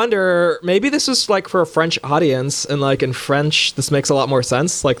have to wonder, maybe this is like for a French audience, and like in French, this makes a lot more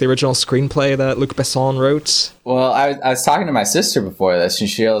sense, like the original screenplay that Luc Besson wrote. Well, I was talking to my sister before this, and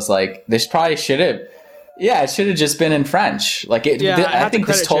she was like, "This probably should have." Yeah, it should have just been in French. Like, Yeah, I I have to think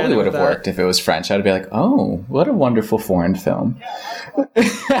this credit totally Janet would have with that. worked if it was French. I'd be like, "Oh, what a wonderful foreign film."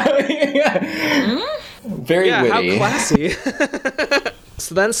 Very Yeah, witty. how classy.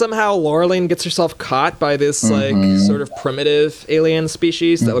 So then somehow Laureline gets herself caught by this like sort of primitive alien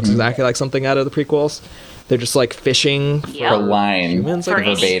species that looks exactly like something out of the prequels. They're just like fishing. Yep. Her line Humans, I For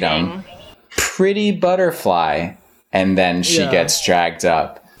guess. verbatim. anything. Pretty butterfly, and then she Yeah. gets dragged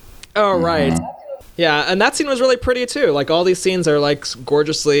up. Oh, right. Yeah, and that scene was really pretty too. Like all these scenes are like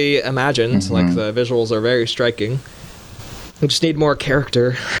gorgeously imagined. Like the visuals are very striking. We just need more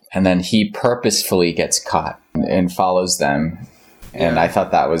character. And then he purposefully gets caught and follows them. And Yeah. I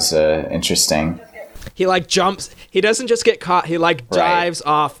thought that was interesting. He like jumps. He doesn't just get caught. He like Right. dives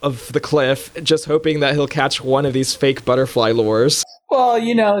off of the cliff, just hoping that he'll catch one of these fake butterfly lures. Well,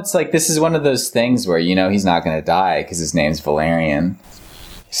 it's like this is one of those things where he's not going to die because his name's Valerian.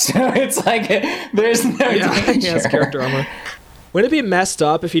 So it's like there's no Yeah, he danger. has character armor. Wouldn't it be messed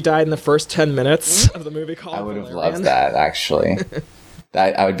up if he died in the first 10 minutes of the movie called I would have Valerian? loved that, actually.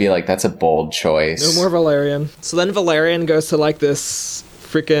 I would be like, that's a bold choice. No more Valerian. So then Valerian goes to like this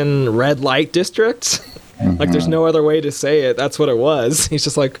freaking red light district. Like there's no other way to say it. That's what it was. He's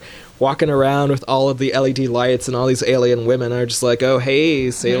just like walking around with all of the LED lights, and all these alien women are just like, oh,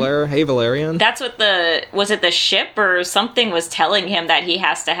 hey, sailor. Hey, Valerian. That's what was it the ship or something was telling him that he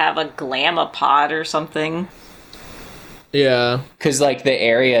has to have a glamapod or something? Yeah. Because, like, the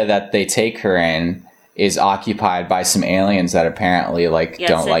area that they take her in is occupied by some aliens that apparently, like, Yeah, it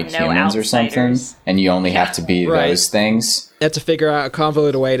don't said like no humans or something. outsiders. And you only have to be Right. those things. They have to figure out a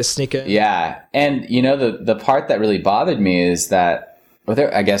convoluted way to sneak in. Yeah. And, the part that really bothered me is that,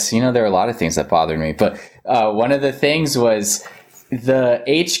 I guess, there are a lot of things that bothered me. But one of the things was the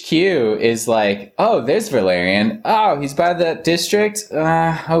HQ is like, oh, there's Valerian. Oh, he's by that district?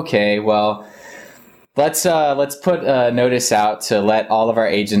 Okay, well, let's put a notice out to let all of our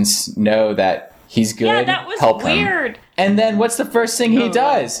agents know that he's good. Yeah, that was Help weird. him. And then what's the first thing he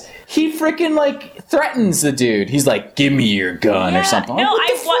does? He freaking, like, threatens the dude. He's like, give me your gun or something. No, Like, what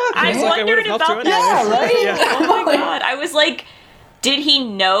the fuck, I man? Like, I wondered would've helped you about that. Yeah, right? Yeah. Oh my god. I was like, did he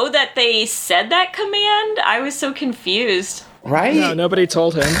know that they said that command? I was so confused. Right? No, nobody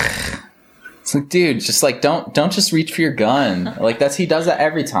told him. It's like, dude, just like don't just reach for your gun. Like he does that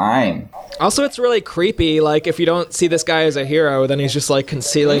every time. Also, it's really creepy. Like, if you don't see this guy as a hero, then he's just like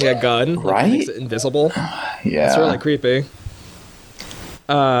concealing a gun, like, Right? makes it invisible. Yeah. It's really creepy.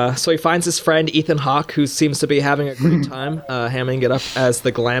 So he finds his friend Ethan Hawke, who seems to be having a great time hamming it up as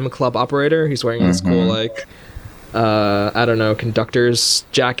the glam club operator. He's wearing this cool, like, I don't know, conductor's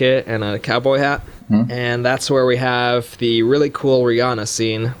jacket and a cowboy hat. And that's where we have the really cool Rihanna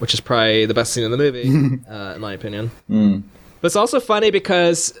scene, which is probably the best scene in the movie, in my opinion. But it's also funny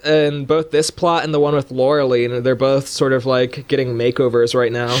because in both this plot and the one with Laureline, they're both sort of like getting makeovers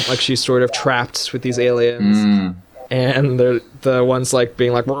right now. Like she's sort of trapped with these aliens. And they're the ones like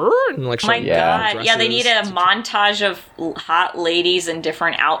being like, "Brrr," and like Oh my showing Yeah. god. Yeah, they needed a montage of hot ladies in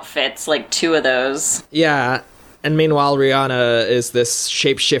different outfits, like 2 of those. Yeah. And meanwhile, Rihanna is this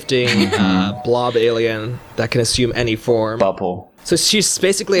shape-shifting blob alien that can assume any form. Bubble. So she's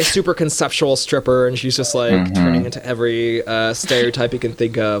basically a super conceptual stripper, and she's just like turning into every stereotype you can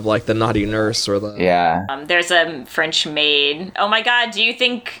think of, like the naughty nurse or the... Yeah. There's a French maid. Oh my god, do you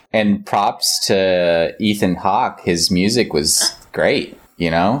think... And props to Ethan Hawke. His music was great,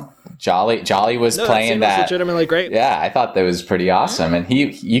 Jolly was No, playing scene was that. legitimately great. Yeah, I thought that was pretty awesome. And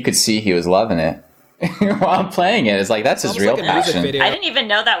you could see he was loving it. While I'm playing it, it's like that's his Almost real like a music passion. video. I didn't even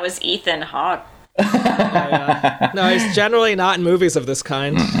know that was Ethan Hawke. No, he's generally not in movies of this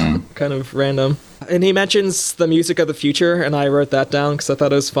kind. Kind of random. And he mentions the music of the future, and I wrote that down because I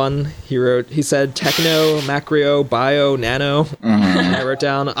thought it was fun. He said techno, macro, bio, nano. And I wrote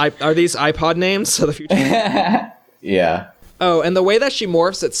down, are these iPod names of the future? Yeah. Oh, and the way that she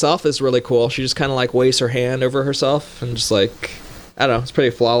morphs itself is really cool. She just kind of like waves her hand over herself and just like I don't know, it's pretty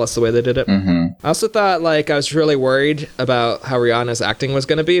flawless the way they did it. I also thought, like, I was really worried about how Rihanna's acting was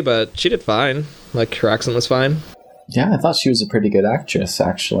going to be, but she did fine. Like, her accent was fine. Yeah, I thought she was a pretty good actress,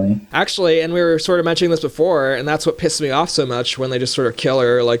 actually. Actually, and we were sort of mentioning this before, and that's what pissed me off so much when they just sort of kill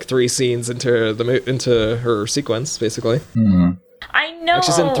her, like, 3 scenes into her sequence, basically. I know. Like,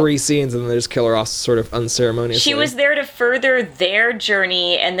 she's in 3 scenes, and they just kill her off sort of unceremoniously. She was there to further their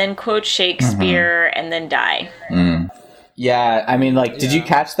journey and then quote Shakespeare and then die. Yeah, I mean, like, did you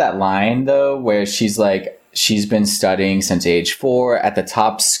catch that line, though, where she's like, she's been studying since age 4 at the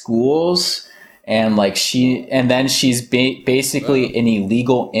top schools, and like then she's basically an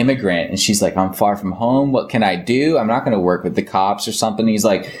illegal immigrant, and she's like, I'm far from home, what can I do? I'm not going to work with the cops or something. He's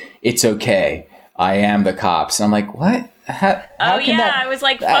like, it's okay, I am the cops. And I'm like, what? How I was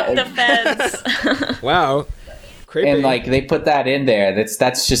like, fuck the feds. Wow. Creepy. And like, they put that in there.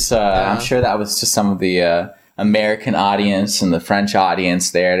 That's just, I'm sure that was just some of the American audience and the French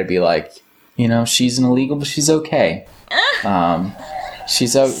audience there to be like, you know, she's an illegal, but she's okay.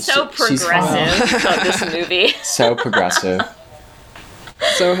 She's so progressive about this movie. So progressive.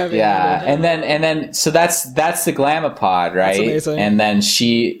 So heavy. Yeah, and then so that's the Glamapod, right? That's amazing. And then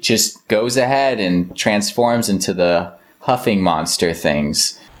she just goes ahead and transforms into the huffing monster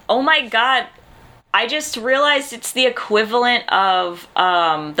things. Oh my god. I just realized it's the equivalent of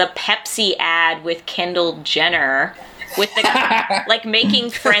the Pepsi ad with Kendall Jenner with the like making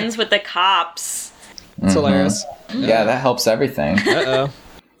friends with the cops. It's hilarious. Yeah, that helps everything. Uh-oh.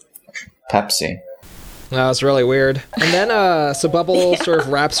 Pepsi. That was really weird. And then, so Bubble sort of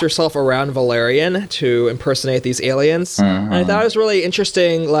wraps herself around Valerian to impersonate these aliens. And I thought it was really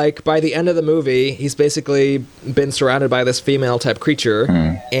interesting, like, by the end of the movie, he's basically been surrounded by this female-type creature,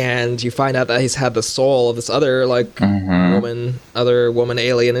 and you find out that he's had the soul of this other, like, woman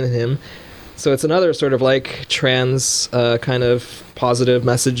alien in him. So it's another sort of, like, trans kind of positive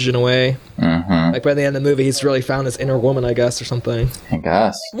message in a way. Like, by the end of the movie, he's really found his inner woman, I guess, or something. I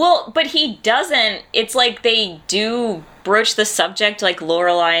guess. Well, but he doesn't. It's like they do broach the subject, like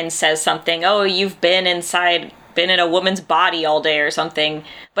Laureline says something, oh, you've been in a woman's body all day or something.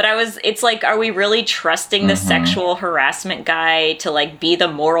 But it's like, are we really trusting the sexual harassment guy to, like, be the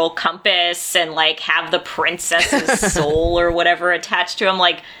moral compass and, like, have the princess's soul or whatever attached to him?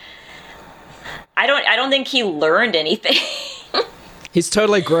 Like, I don't think he learned anything. He's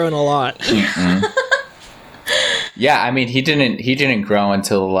totally grown a lot. Yeah, I mean, he didn't grow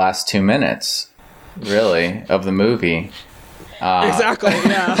until the last 2 minutes, really, of the movie. Exactly,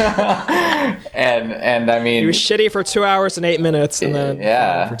 yeah. and I mean, he was shitty for 2 hours and 8 minutes, and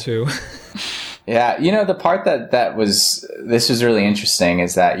then for 2. Yeah, you know, the part this was really interesting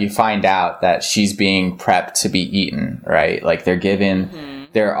is that you find out that she's being prepped to be eaten, right? Like, they're given...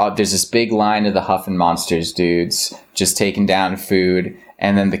 There's this big line of the Huffing Monsters dudes just taking down food,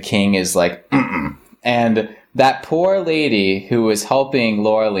 and then the king is like, mm-mm. And that poor lady who was helping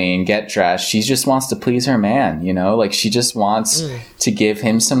Laureline get dressed, she just wants to please her man, you know? Like, she just wants to give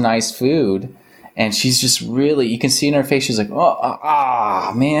him some nice food, and she's just really, you can see in her face, she's like,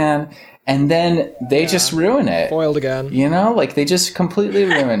 man. And then they just ruin it. Foiled again. You know? Like, they just completely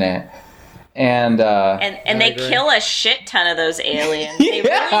ruin it. And they kill a shit ton of those aliens. They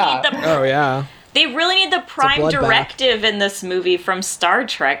They really need the prime directive in this movie from Star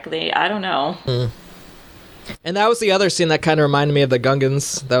Trek. I don't know. And that was the other scene that kind of reminded me of the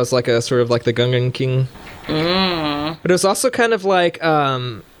Gungans. That was like a sort of like the Gungan King. But it was also kind of like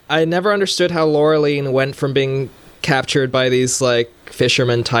I never understood how Laureline went from being captured by these like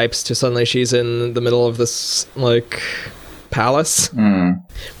fisherman types to suddenly she's in the middle of this like palace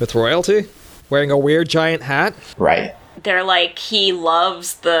with royalty. Wearing a weird giant hat. Right. They're like, he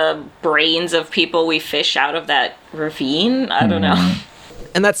loves the brains of people we fish out of that ravine. I don't know.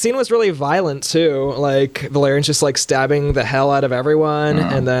 And that scene was really violent, too. Like, Valerian's just, like, stabbing the hell out of everyone.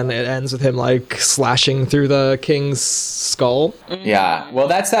 And then it ends with him, like, slashing through the king's skull. Yeah. Well,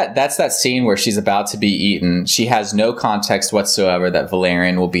 that's that scene where she's about to be eaten. She has no context whatsoever that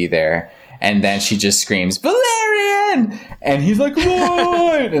Valerian will be there. And then she just screams, Valerian! And he's like,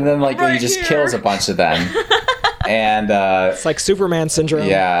 what? And then, like, he just kills a bunch of them. And it's like Superman syndrome.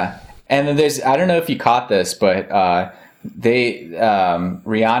 Yeah. And then I don't know if you caught this, but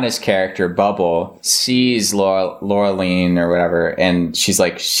Rihanna's character, Bubble, sees Laureline or whatever, and she's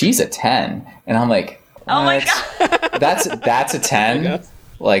like, she's a 10. And I'm like, what? Oh my God. That's a 10?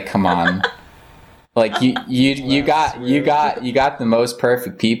 Like, come on. Like you got the most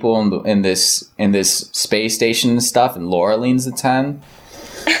perfect people in this space station and stuff, and Laureline's a 10.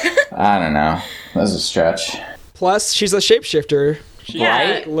 I don't know. That was a stretch. Plus, she's a shapeshifter.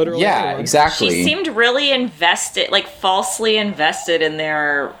 right? Literally Yeah, anyone. exactly. She seemed really invested, like falsely invested in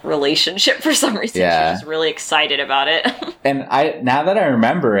their relationship for some reason. Yeah. She was really excited about it. And now that I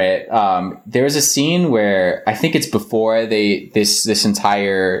remember it, there was a scene where I think it's before this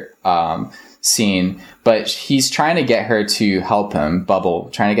entire scene, but he's trying to get her to help him,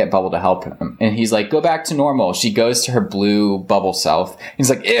 trying to get Bubble to help him, and he's like, "Go back to normal." She goes to her blue Bubble self.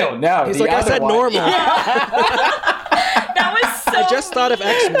 He's like, "Ew, no." He's like, I said normal. That was so I just thought of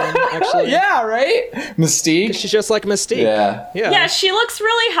X-Men, actually. Yeah, right. Mystique. She's just like Mystique. Yeah. Yeah, she looks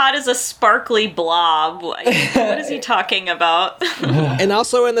really hot as a sparkly blob. What is he talking about? And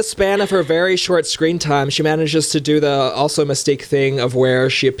also in the span of her very short screen time, she manages to do the also Mystique thing of where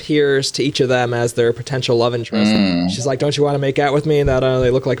she appears to each of them as their potential love interest. She's like, don't you want to make out with me? That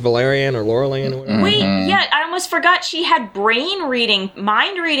they look like Valerian or Laureline or whatever. Wait, yeah, I almost forgot she had mind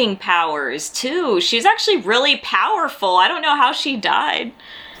reading powers too. She's actually really powerful. I don't know how she died.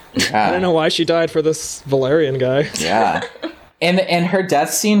 I don't know why she died for this Valerian guy. Yeah. And her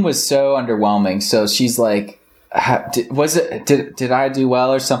death scene was so underwhelming. So she's like, did I do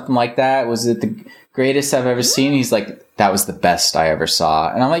well or something like that? Was it the greatest I've ever seen? He's like, that was the best I ever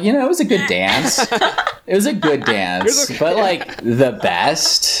saw. And I'm like, it was a good dance. It was a good dance, but like the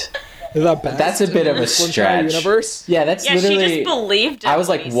best. The best. That's a bit of a stretch. Universe? Yeah, that's Yeah, literally. she just believed it. I was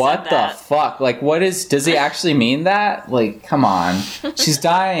like, when he what said the that. fuck? Like, does he actually mean that? Like, come on. She's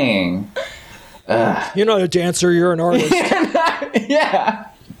dying. You're not a dancer, you're an artist. Yeah.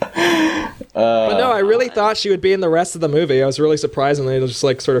 But no, I really thought she would be in the rest of the movie. I was really surprised when they just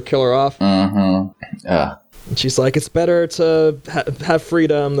like sort of kill her off. And she's like, it's better to have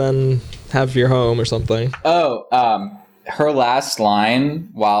freedom than have your home or something. Her last line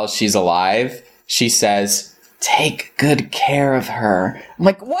while she's alive, she says, "Take good care of her." I'm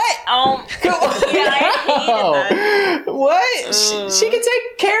like, what? Oh, yeah, I hated that. What? She can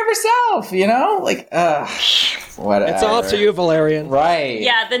take care of herself, Like, whatever. It's all up to you, Valerian. Right.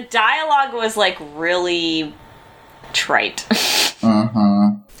 Yeah, the dialogue was like really trite.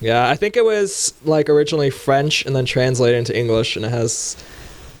 Yeah, I think it was like originally French and then translated into English, and it has,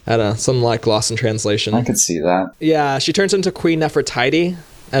 I don't know, some like loss in translation. I could see that. Yeah, she turns into Queen Nefertiti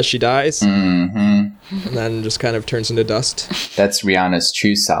as she dies, and then just kind of turns into dust. That's Rihanna's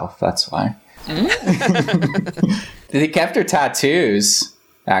true self. That's why. They kept her tattoos,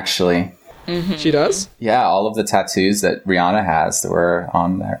 actually. She does? Yeah, all of the tattoos that Rihanna has that were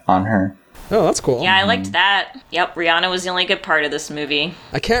on her. Oh, that's cool. Yeah, I liked that. Yep, Rihanna was the only good part of this movie.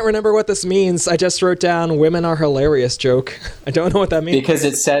 I can't remember what this means. I just wrote down "women are hilarious" joke. I don't know what that means. Because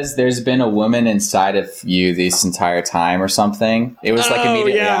it says there's been a woman inside of you this entire time or something. It was like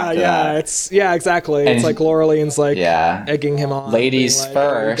immediately after that. Exactly. And it's like Laureline's like yeah. egging him on. Ladies being like,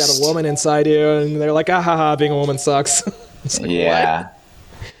 first. Oh, you got a woman inside you, and they're like, ah ha ha, being a woman sucks. It's like, Yeah. what?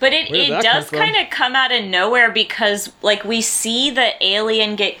 But Where did it that does come from? kind of come out of nowhere because, like, we see the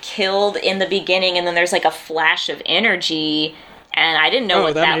alien get killed in the beginning, and then there's like a flash of energy, and I didn't know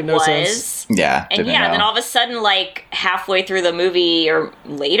what that that made no was. sense. Yeah. And yeah, then all of a sudden, like halfway through the movie, or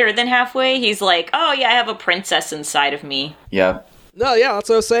later than halfway, he's like, "Oh yeah, I have a princess inside of me." Yep. No, yeah, that's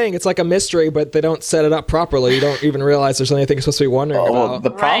what I was saying. It's like a mystery, but they don't set it up properly. You don't even realize there's anything you're supposed to be wondering Well, about.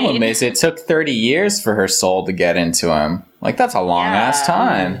 the problem Right. is it took 30 years for her soul to get into him. Like, that's a long ass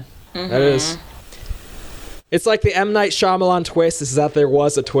time. That is. It's like the M. Night Shyamalan twist is that there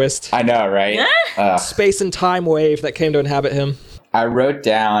was a twist. I know, right? Ugh. Space and time wave that came to inhabit him. I wrote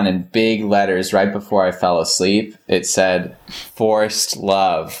down in big letters right before I fell asleep, it said, "Forced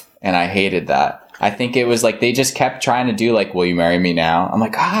love." And I hated that. I think it was like they just kept trying to do like, "Will you marry me now?" I'm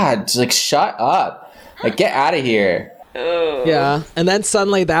like, God, just like shut up. Like, get out of here. Yeah, and then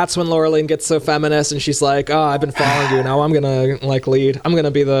suddenly that's when Laureline gets so feminist and she's like, oh, I've been following you, now I'm gonna like lead. I'm gonna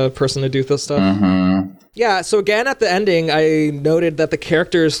be the person to do this stuff. Yeah, so again at the ending, I noted that the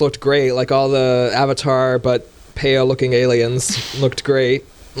characters looked great, like all the Avatar but pale looking aliens looked great,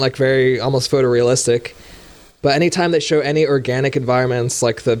 like very almost photorealistic. But anytime they show any organic environments,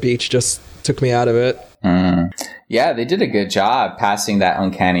 like the beach, just took me out of it. Yeah, they did a good job passing that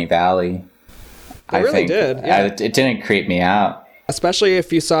uncanny valley. They really did, yeah. It didn't creep me out. Especially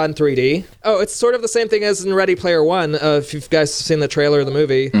if you saw in 3D. Oh, it's sort of the same thing as in Ready Player One. If you guys have seen the trailer of the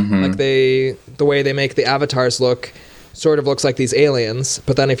movie, like the way they make the avatars look sort of looks like these aliens.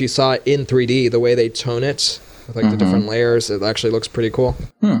 But then if you saw it in 3D, the way they tone it with like the different layers, it actually looks pretty cool.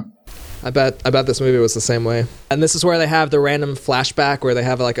 I bet this movie was the same way. And this is where they have the random flashback where they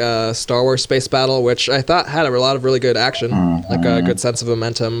have like a Star Wars space battle, which I thought had a lot of really good action, like a good sense of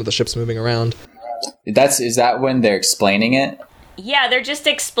momentum, the ships moving around. Is that when they're explaining it? Yeah, they're just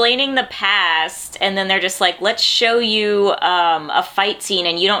explaining the past, and then they're just like, let's show you a fight scene,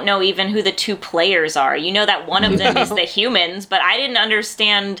 and you don't know even who the two players are. You know that one of them is the humans, but I didn't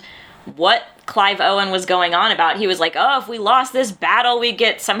understand what Clive Owen was going on about. He was like, oh, if we lost this battle, we'd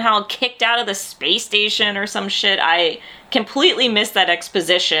get somehow kicked out of the space station or some shit. I completely missed that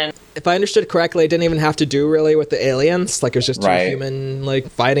exposition. If I understood correctly, it didn't even have to do really with the aliens. Like, it was just two human, like,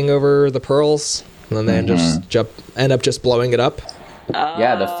 fighting over the pearls. And then they end up just blowing it up.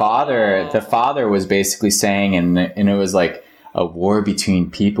 Yeah, the father was basically saying, and it was like a war between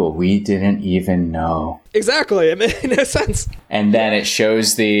people we didn't even know. Exactly, it made no sense. And then it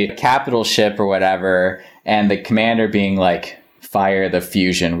shows the capital ship or whatever, and the commander being like, fire the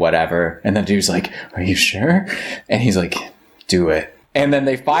fusion, whatever. And the dude's like, are you sure? And he's like, do it. And then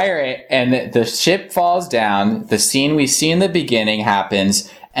they fire it, and the ship falls down. The scene we see in the beginning happens.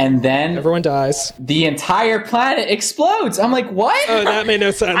 And then everyone dies. The entire planet explodes. I'm like, what? Oh, that made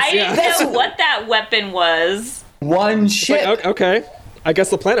no sense. I didn't know what that weapon was. One ship. Like, okay. I guess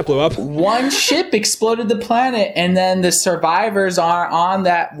the planet blew up. One ship exploded the planet, and then the survivors are on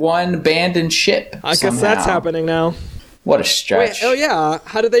that one abandoned ship. I guess that's happening now. What a stretch. Wait, oh yeah,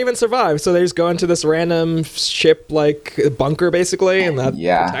 how did they even survive? So they just go into this random ship, like, bunker, basically, and that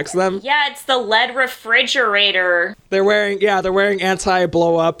protects them? Yeah, it's the lead refrigerator. They're wearing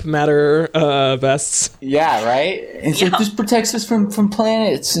anti-blow-up matter vests. Yeah, right? It's like, this protects us from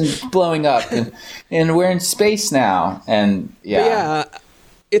planets and blowing up, and we're in space now. And, yeah.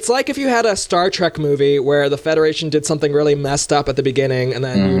 It's like if you had a Star Trek movie where the Federation did something really messed up at the begining, and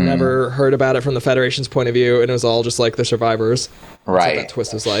then you never heard about it from the Federation's point of view, and it was all just like the survivors. Right. That's what that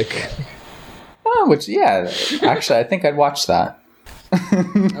twist is like. Oh, actually, I think I'd watch that.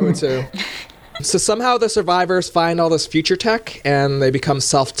 I would too. So somehow the survivors find all this future tech, and they become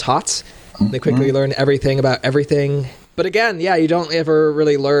self-taught. They quickly learn everything about everything. But again, you don't ever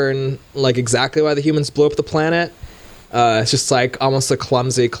really learn like exactly why the humans blew up the planet. It's just like almost a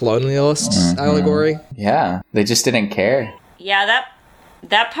clumsy colonialist allegory. Yeah, they just didn't care. Yeah,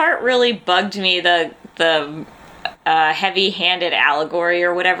 that part really bugged me, the heavy-handed allegory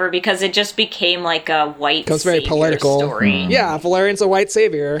or whatever, because it just became like a white savior very political story. Yeah, Valerian's a white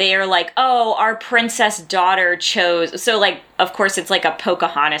savior. They are like, oh, our princess daughter chose... So, like, of course, it's like a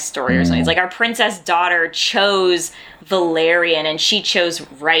Pocahontas story or something. It's like, our princess daughter chose Valerian, and she chose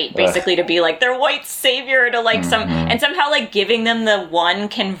right, basically, to be like their white savior, to like and somehow like giving them the one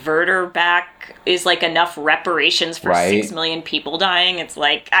converter back is like enough reparations for 6 million people dying. It's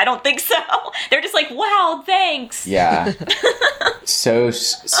like, I don't think so. They're just like, wow, thanks. Yeah. so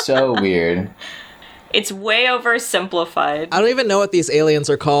weird. It's way oversimplified. I don't even know what these aliens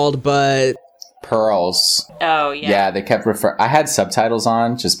are called, but pearls. Oh, yeah. Yeah, they kept I had subtitles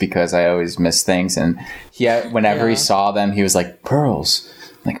on just because I always miss things, and whenever he saw them, he was like, pearls.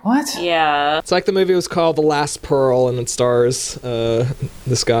 I'm like, what? Yeah. It's like the movie was called The Last Pearl, and it stars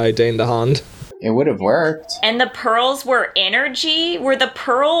this guy, Dane DeHaan. It would have worked. And the pearls were energy? Were the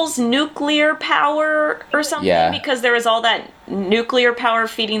pearls nuclear power or something? Yeah. Because there was all that nuclear power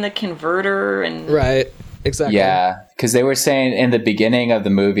feeding the converter and... Right. Exactly. Yeah, because they were saying in the beginning of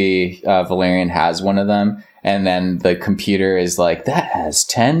the movie, Valerian has one of them, and then the computer is like, that has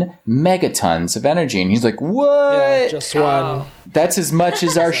 10 megatons of energy, and he's like, what? Yeah, just one. That's as much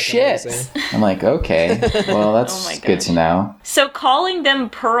as our ship. Amazing. I'm like, okay, well, that's good to know. So calling them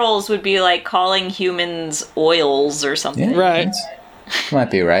pearls would be like calling humans oils or something. Yeah, right.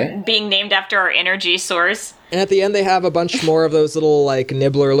 Might be right. Being named after our energy source. And at the end, they have a bunch more of those little, like,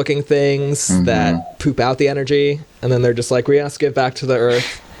 nibbler-looking things that poop out the energy. And then they're just like, we have to give back to the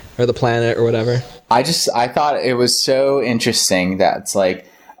Earth or the planet or whatever. I thought it was so interesting that it's like,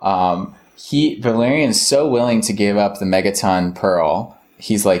 Valerian's so willing to give up the megaton pearl.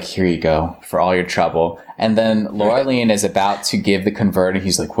 He's like, here you go for all your trouble. And then Laureline is about to give the converter.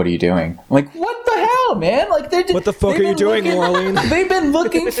 He's like, what are you doing? I'm like, what the hell, man? Like, what the fuck are you doing, Laureline? They've been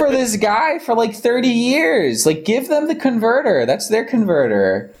looking for this guy for like 30 years. Like, give them the converter. That's their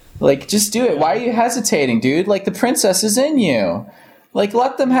converter. Like, just do it. Why are you hesitating, dude? Like, the princess is in you. Like,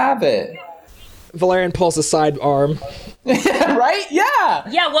 let them have it. Valerian pulls a sidearm. Right? Yeah.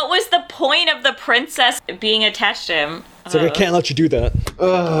 Yeah, what was the point of the princess being attached to him? It's like, I can't let you do that.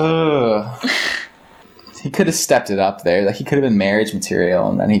 He could have stepped it up there. Like, he could have been marriage material,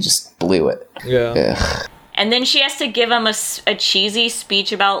 and then he just blew it. Yeah. Ugh. And then she has to give him a cheesy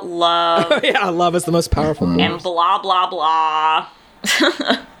speech about love. Oh, yeah, love is the most powerful force. And blah, blah, blah.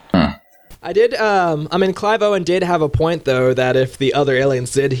 I did, Clive Owen did have a point, though, that if the other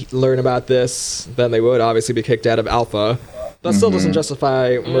aliens did learn about this, then they would obviously be kicked out of Alpha. That still doesn't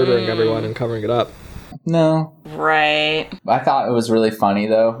justify murdering everyone and covering it up. No. Right. I thought it was really funny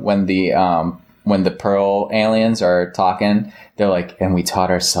though when the Pearl aliens are talking. They're like, and we taught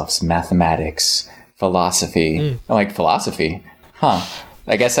ourselves mathematics, philosophy. I'm like, philosophy? Huh.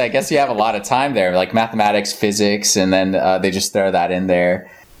 I guess you have a lot of time there, like mathematics, physics, and then they just throw that in there.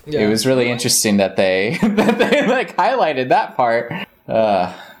 Yeah. It was really interesting that they like highlighted that part.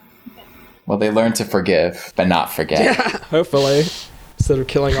 Well, they learned to forgive, but not forget. Yeah, hopefully. Instead of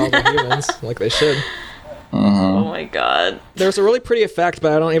killing all the humans like they should. Oh my god. There's a really pretty effect,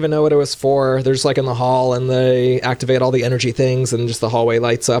 but I don't even know what it was for. They're just like in the hall and they activate all the energy things and just the hallway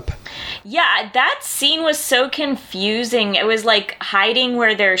lights up. Yeah, that scene was so confusing. It was like hiding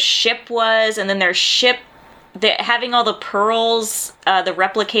where their ship was, and then their ship, having all the pearls, the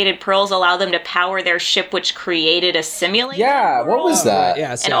replicated pearls allow them to power their ship, which created a simulator. Yeah, what was that?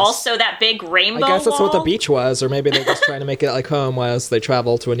 Yes, and also that big rainbow I guess that's what the wall. beach was, or maybe they're just trying to make it like home as they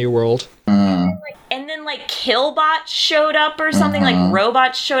travel to a new world. And then like Killbot showed up or something, like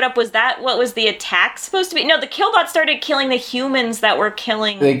robots showed up. Was that what was the attack supposed to be? No, the Killbot started killing the humans that were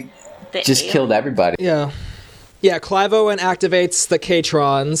killing They the just aliens. killed everybody. Yeah. Yeah, Clive Owen activates the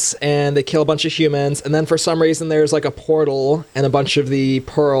K-Trons, and they kill a bunch of humans, and then for some reason there's like a portal, and a bunch of the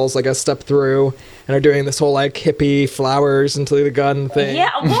pearls, I guess, step through, and are doing this whole like hippie flowers into the gun thing. Yeah,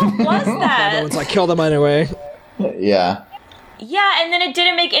 what was Clive that? Owen's like, kill them anyway. Yeah. Yeah, and then it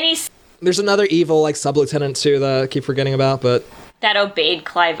didn't make any There's another evil like sub-lieutenant too that I keep forgetting about, but that obeyed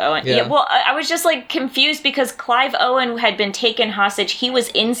Clive Owen. Yeah. Well, I was just like confused because Clive Owen had been taken hostage. He was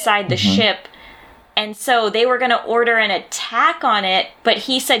inside the ship. And so they were going to order an attack on it, but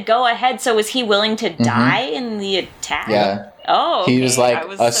he said, go ahead. So was he willing to die in the attack? Yeah. Oh, okay. He was like,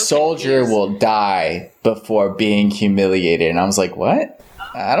 a so soldier confused. will die before being humiliated. And I was like, what?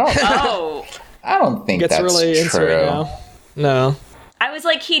 I don't think gets that's really into true. it now. No. I was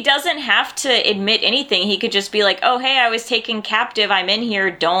like, he doesn't have to admit anything. He could just be like, oh, hey, I was taken captive. I'm in here.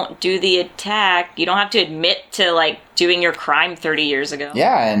 Don't do the attack. You don't have to admit to, like, doing your crime 30 years ago.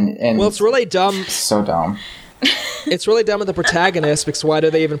 Yeah, and Well, it's really dumb. so dumb. It's really dumb with the protagonist, because why do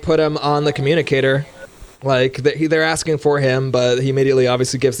they even put him on the communicator? Like, they're asking for him, but he immediately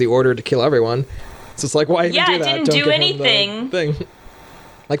obviously gives the order to kill everyone. So it's like, why even do that? it didn't Don't do give him the anything. thing.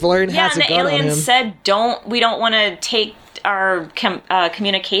 Like, Valerian Yeah, has and a the gun on him. aliens said, we don't want to take our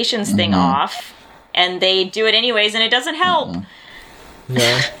communications thing off. And they do it anyways, and it doesn't help.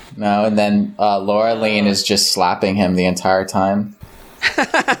 Yeah. No, and then Laura Lean is just slapping him the entire time.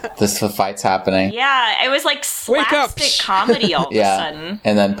 The fight's happening. Yeah, it was like Wake up! slapstick comedy all of a sudden.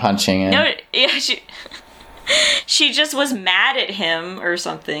 And then punching him. No, yeah, she just was mad at him or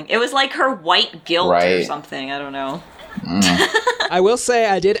something. It was like her white guilt or Right. something. I don't know. I will say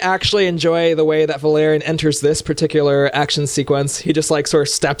I did actually enjoy the way that Valerian enters this particular action sequence. He just like sort of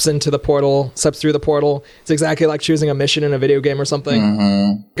steps through the portal. It's exactly like choosing a mission in a video game or something.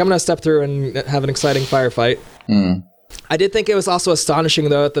 I'm gonna step through and have an exciting firefight. I did think it was also astonishing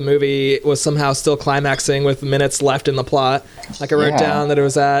though that the movie was somehow still climaxing with minutes left in the plot. Like I wrote down that it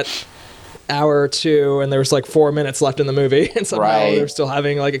was at hour 2 and there was like 4 minutes left in the movie, and somehow they're still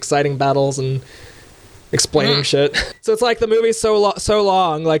having like exciting battles and explaining shit. So it's like the movie's so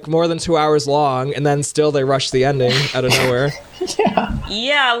long, like more than 2 hours long, and then still they rush the ending out of nowhere.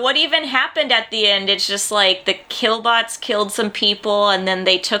 Yeah, what even happened at the end? It's just like the Killbots killed some people and then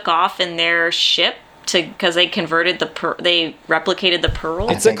they took off in their ship because they converted they replicated the pearl.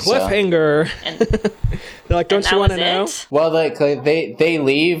 It's a think so. cliffhanger. And They're like, don't you want to know? Well, they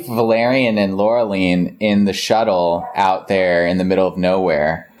leave Valerian and Laura Lean in the shuttle out there in the middle of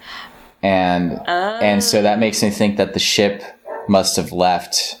nowhere. And so that makes me think that the ship must have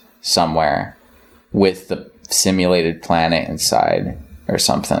left somewhere with the simulated planet inside or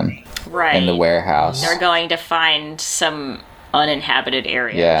something. Right. In the warehouse. They're going to find some uninhabited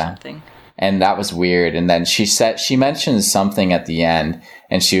area or something. And that was weird. And then she mentioned something at the end,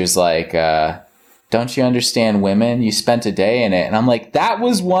 and she was like, don't you understand women? You spent a day in it. And I'm like, that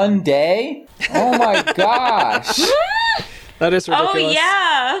was one day? Oh my gosh. That is ridiculous. Oh,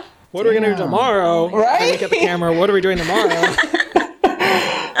 yeah. What are we going to do tomorrow? Right? I look at the camera. What are we doing tomorrow?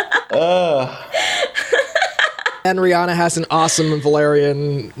 And Rihanna has an awesome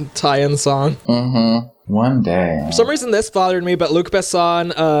Valerian tie-in song. One day. For some reason, this bothered me, but Luc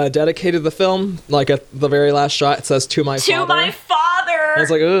Besson dedicated the film. Like at the very last shot, it says, "To my father." To my father. I was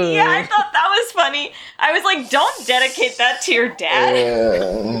like, ugh. Yeah, I thought that was funny. I was like, don't dedicate that to your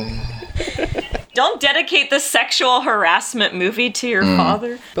dad. Don't dedicate the sexual harassment movie to your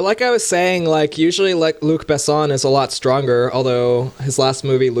father. But like I was saying, like usually like Luc Besson is a lot stronger, although his last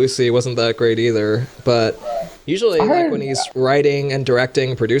movie, Lucy, wasn't that great either. But Usually, like when he's writing and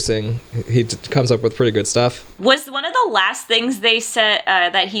directing, producing, he comes up with pretty good stuff. Was one of the last things they said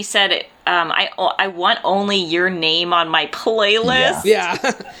that he said, I want only your name on my playlist? Yeah.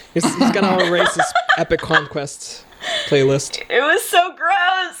 he's gonna erase his Epic Conquest playlist. It was so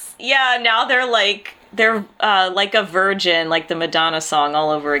gross. Yeah, now they're like a virgin, like the Madonna song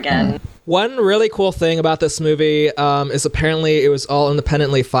all over again. One really cool thing about this movie is apparently it was all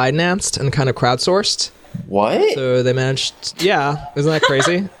independently financed and kind of crowdsourced. What? So they managed, yeah, isn't that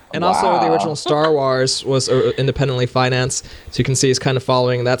crazy? And also the original Star Wars was independently financed, so you can see he's kind of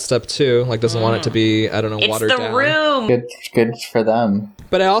following that step too, like doesn't want it to be, I don't know, watered down. It's the room! Good for them.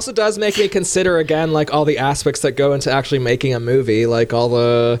 But it also does make me consider again, like all the aspects that go into actually making a movie, like all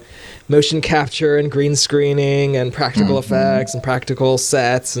the motion capture and green screening and practical effects and practical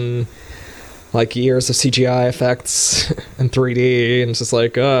sets and like years of CGI effects and 3D, and it's just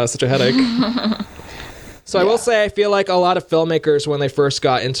like, such a headache. So I will say, I feel like a lot of filmmakers, when they first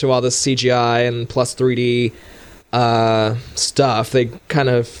got into all this CGI and plus 3D stuff, they kind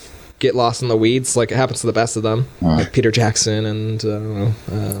of get lost in the weeds. Like, it happens to the best of them. Like Peter Jackson and,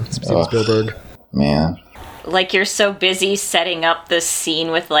 Steven Spielberg. Man. Like, you're so busy setting up this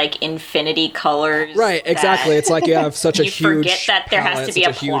scene with, like, infinity colors. Right, exactly. It's like you have such a you huge forget that there has to be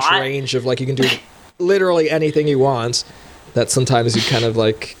a huge plot. range of, like, you can do literally anything you want, that sometimes you kind of,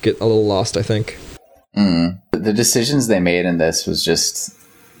 like, get a little lost, I think. The decisions they made in this was just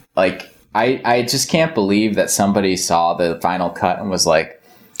like, I just can't believe that somebody saw the final cut and was like,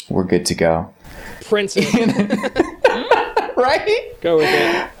 we're good to go. Print it. Right? Go with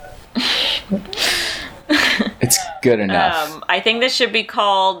it. It's good enough. I think this should be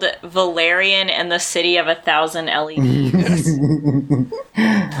called Valerian and the City of 1,000 LEDs.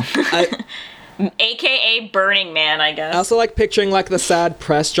 AKA Burning Man, I guess. I also like picturing like the sad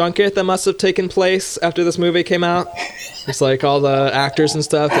press junket that must have taken place after this movie came out. It's like all the actors and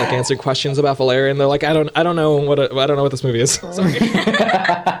stuff like answered questions about Valerian. They're like, I don't know what this movie is. Sorry.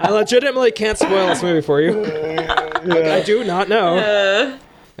 I legitimately can't spoil this movie for you. Like, I do not know.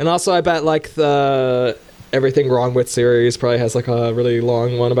 And also, I bet like the Everything Wrong With series probably has like a really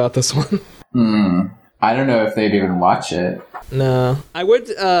long one about this one. I don't know if they'd even watch it. No, I would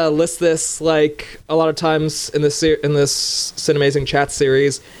list this like a lot of times in this Cinemazing Chat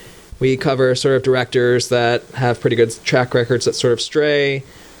series. We cover sort of directors that have pretty good track records that sort of stray,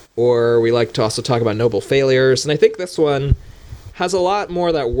 or we like to also talk about noble failures. And I think this one has a lot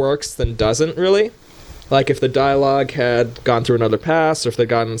more that works than doesn't really. Like if the dialogue had gone through another pass, or if they'd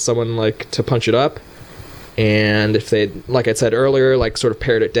gotten someone like to punch it up. And if they'd, like I said earlier, like sort of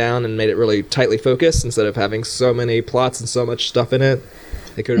pared it down and made it really tightly focused instead of having so many plots and so much stuff in it,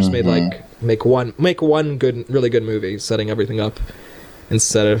 they could have just made like make one good, really good movie, setting everything up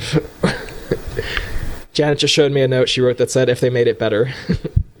instead of. Janet just showed me a note she wrote that said if they made it better.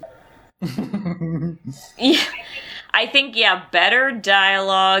 Yeah. I think, better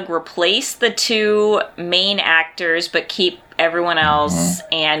dialogue, replace the two main actors, but keep everyone else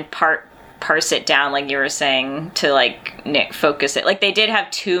and parse it down, like you were saying, to like focus it. Like they did have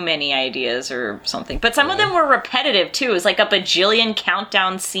too many ideas or something, but some of them were repetitive too. It was like a bajillion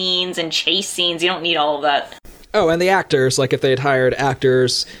countdown scenes and chase scenes. You don't need all of that. Oh, and the actors, like if they had hired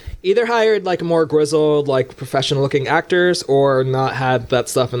actors, either hired like more grizzled, like professional looking actors, or not had that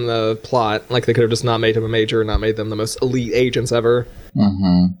stuff in the plot. Like they could have just not made him a major, not made them the most elite agents ever.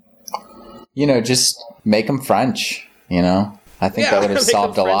 You know, just make them French, you know? I think that would have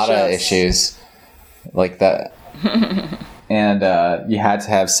solved a lot of issues like that. And you had to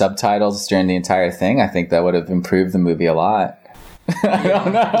have subtitles during the entire thing. I think that would have improved the movie a lot. I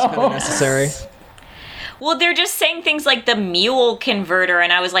don't know. It's kind of necessary. Well, they're just saying things like the mule converter,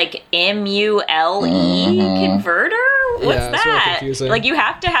 and I was like, MULE converter? What's that? Really confusing. Like, you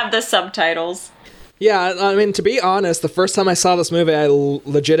have to have the subtitles. Yeah, I mean, to be honest, the first time I saw this movie, I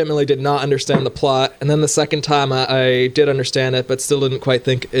legitimately did not understand the plot. And then the second time, I did understand it, but still didn't quite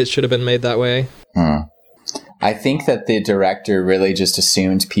think it should have been made that way. I think that the director really just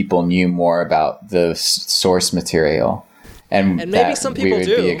assumed people knew more about the source material. And maybe that some people would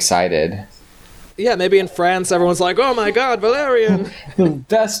be excited. Yeah, maybe in France, everyone's like, oh my god, Valerian! The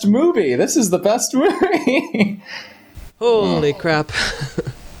best movie! This is the best movie! Holy crap.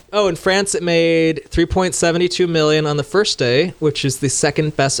 Oh, in France it made $3.72 million on the first day, which is the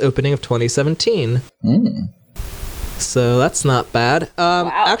second best opening of 2017. So that's not bad.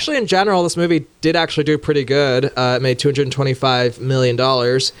 Wow. Actually, in general, this movie did actually do pretty good. It made $225 million,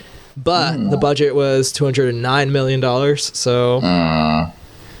 but the budget was $209 million, so...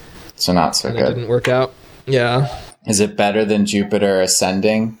 So not so good. It didn't work out. Yeah. Is it better than Jupiter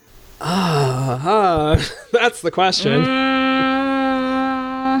Ascending? That's the question.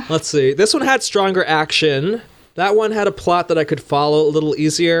 Let's see. This one had stronger action. That one had a plot that I could follow a little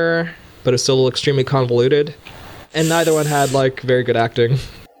easier, but it's still extremely convoluted. And neither one had, like, very good acting.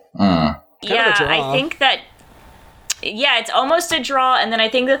 Yeah, I think that... Yeah, it's almost a draw, and then I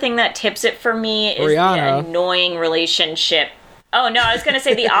think the thing that tips it for me is Rihanna. the annoying relationship. Oh, no, I was going to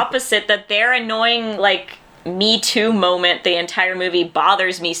say the opposite, that their annoying, like, Me Too moment the entire movie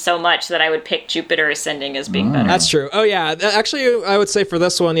bothers me so much that I would pick Jupiter Ascending as being better. That's true. Oh, yeah. Actually, I would say for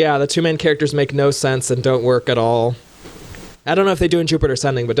this one, yeah, the two main characters make no sense and don't work at all. I don't know if they do in Jupiter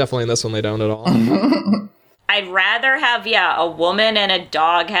Ascending, but definitely in this one they don't at all. I'd rather have, a woman and a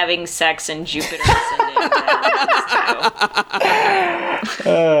dog having sex in Jupiter Ascending than these two.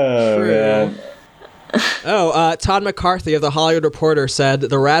 Oh, man. Todd McCarthy of The Hollywood Reporter said,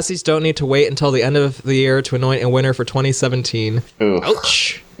 the Razzies don't need to wait until the end of the year to anoint a winner for 2017. Oof.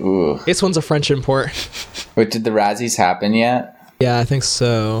 Ouch. Ooh. This one's a French import. Wait, did the Razzies happen yet? Yeah, I think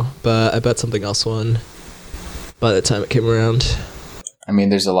so, but I bet something else won by the time it came around. I mean,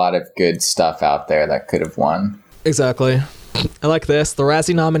 there's a lot of good stuff out there that could have won. Exactly. I like this. The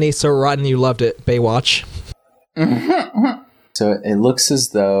Razzie nominee, So Rotten You Loved It, Baywatch. So it looks as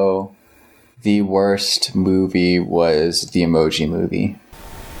though the worst movie was the Emoji Movie.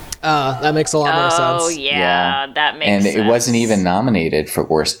 That makes a lot more sense. Oh, yeah, that makes and sense. it wasn't even nominated for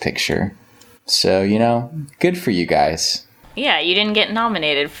Worst Picture. So, good for you guys. Yeah, you didn't get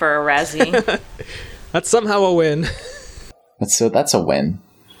nominated for a Razzie. That's somehow a win. That's a win.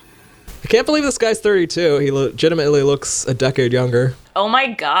 I can't believe this guy's 32. He legitimately looks a decade younger. Oh my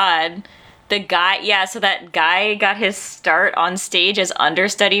god. The guy, so that guy got his start on stage as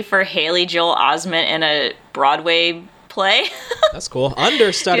understudy for Haley Joel Osment in a Broadway play. That's cool.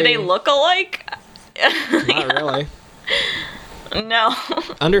 Understudy. Do they look alike? Not really. No.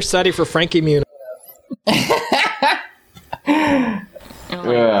 Understudy for Frankie Muniz. Oh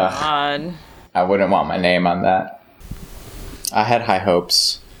my god. I wouldn't want my name on that. I had high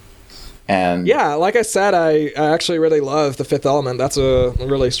hopes. And yeah, like I said, I actually really love The Fifth Element. That's a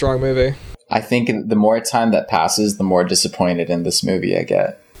really strong movie. I think the more time that passes, the more disappointed in this movie I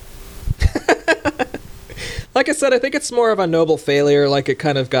get. Like I said, I think it's more of a noble failure, like it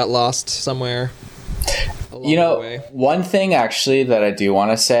kind of got lost somewhere along the way. One thing actually that I do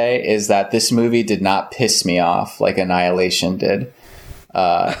want to say is that this movie did not piss me off like Annihilation did.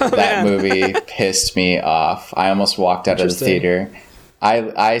 That movie pissed me off. I almost walked out of the theater.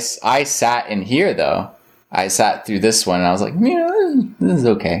 I sat in here, though. I sat through this one, and I was like, this is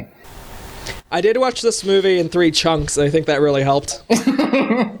okay. I did watch this movie in 3 chunks, and I think that really helped.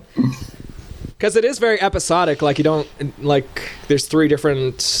 Because it is very episodic. Like, you don't... Like, there's 3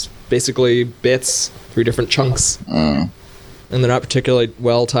 different, basically, bits. 3 different chunks. And they're not particularly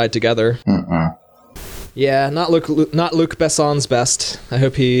well tied together. Yeah, not Luc Besson's best. I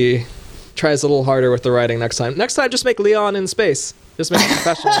hope he tries a little harder with the writing next time. Next time, just make Leon in space. Just make a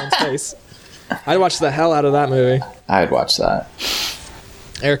professional in space. I'd watch the hell out of that movie. I'd watch that.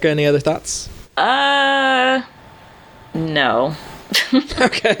 Erica, any other thoughts? No.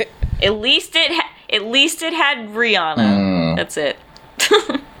 Okay. At least it had Rihanna. That's it.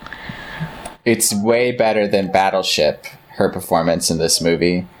 It's way better than Battleship, her performance in this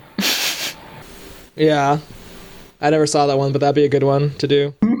movie. Yeah. I never saw that one, but that'd be a good one to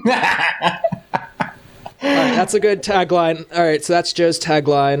do. Alright, that's a good tagline. Alright, so that's Joe's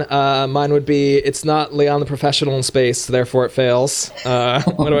tagline. Mine would be, it's not Leon the Professional in space, therefore it fails.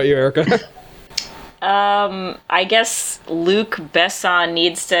 What about you, Erica? I guess Luc Besson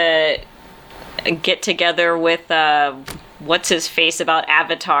needs to get together with, what's his face about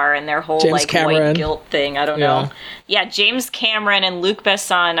Avatar and their whole, James Cameron. white guilt thing. I don't know. Yeah, James Cameron and Luc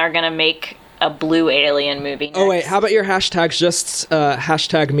Besson are gonna make a blue alien movie next. Oh wait, how about your hashtags just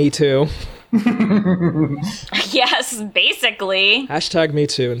hashtag me too? Yes, basically. Hashtag me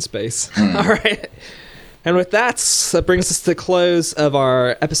too in space. Alright. And with that brings us to the close of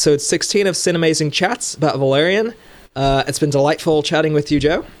our episode 16 of Cinemazing Chats about Valerian. It's been delightful chatting with you,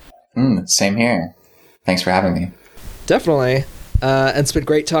 Joe. Same here. Thanks for having me. Definitely. And it's been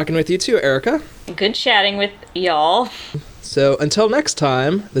great talking with you too, Erica. Good chatting with y'all. So until next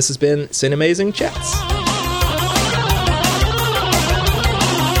time, this has been Cinemazing Chats.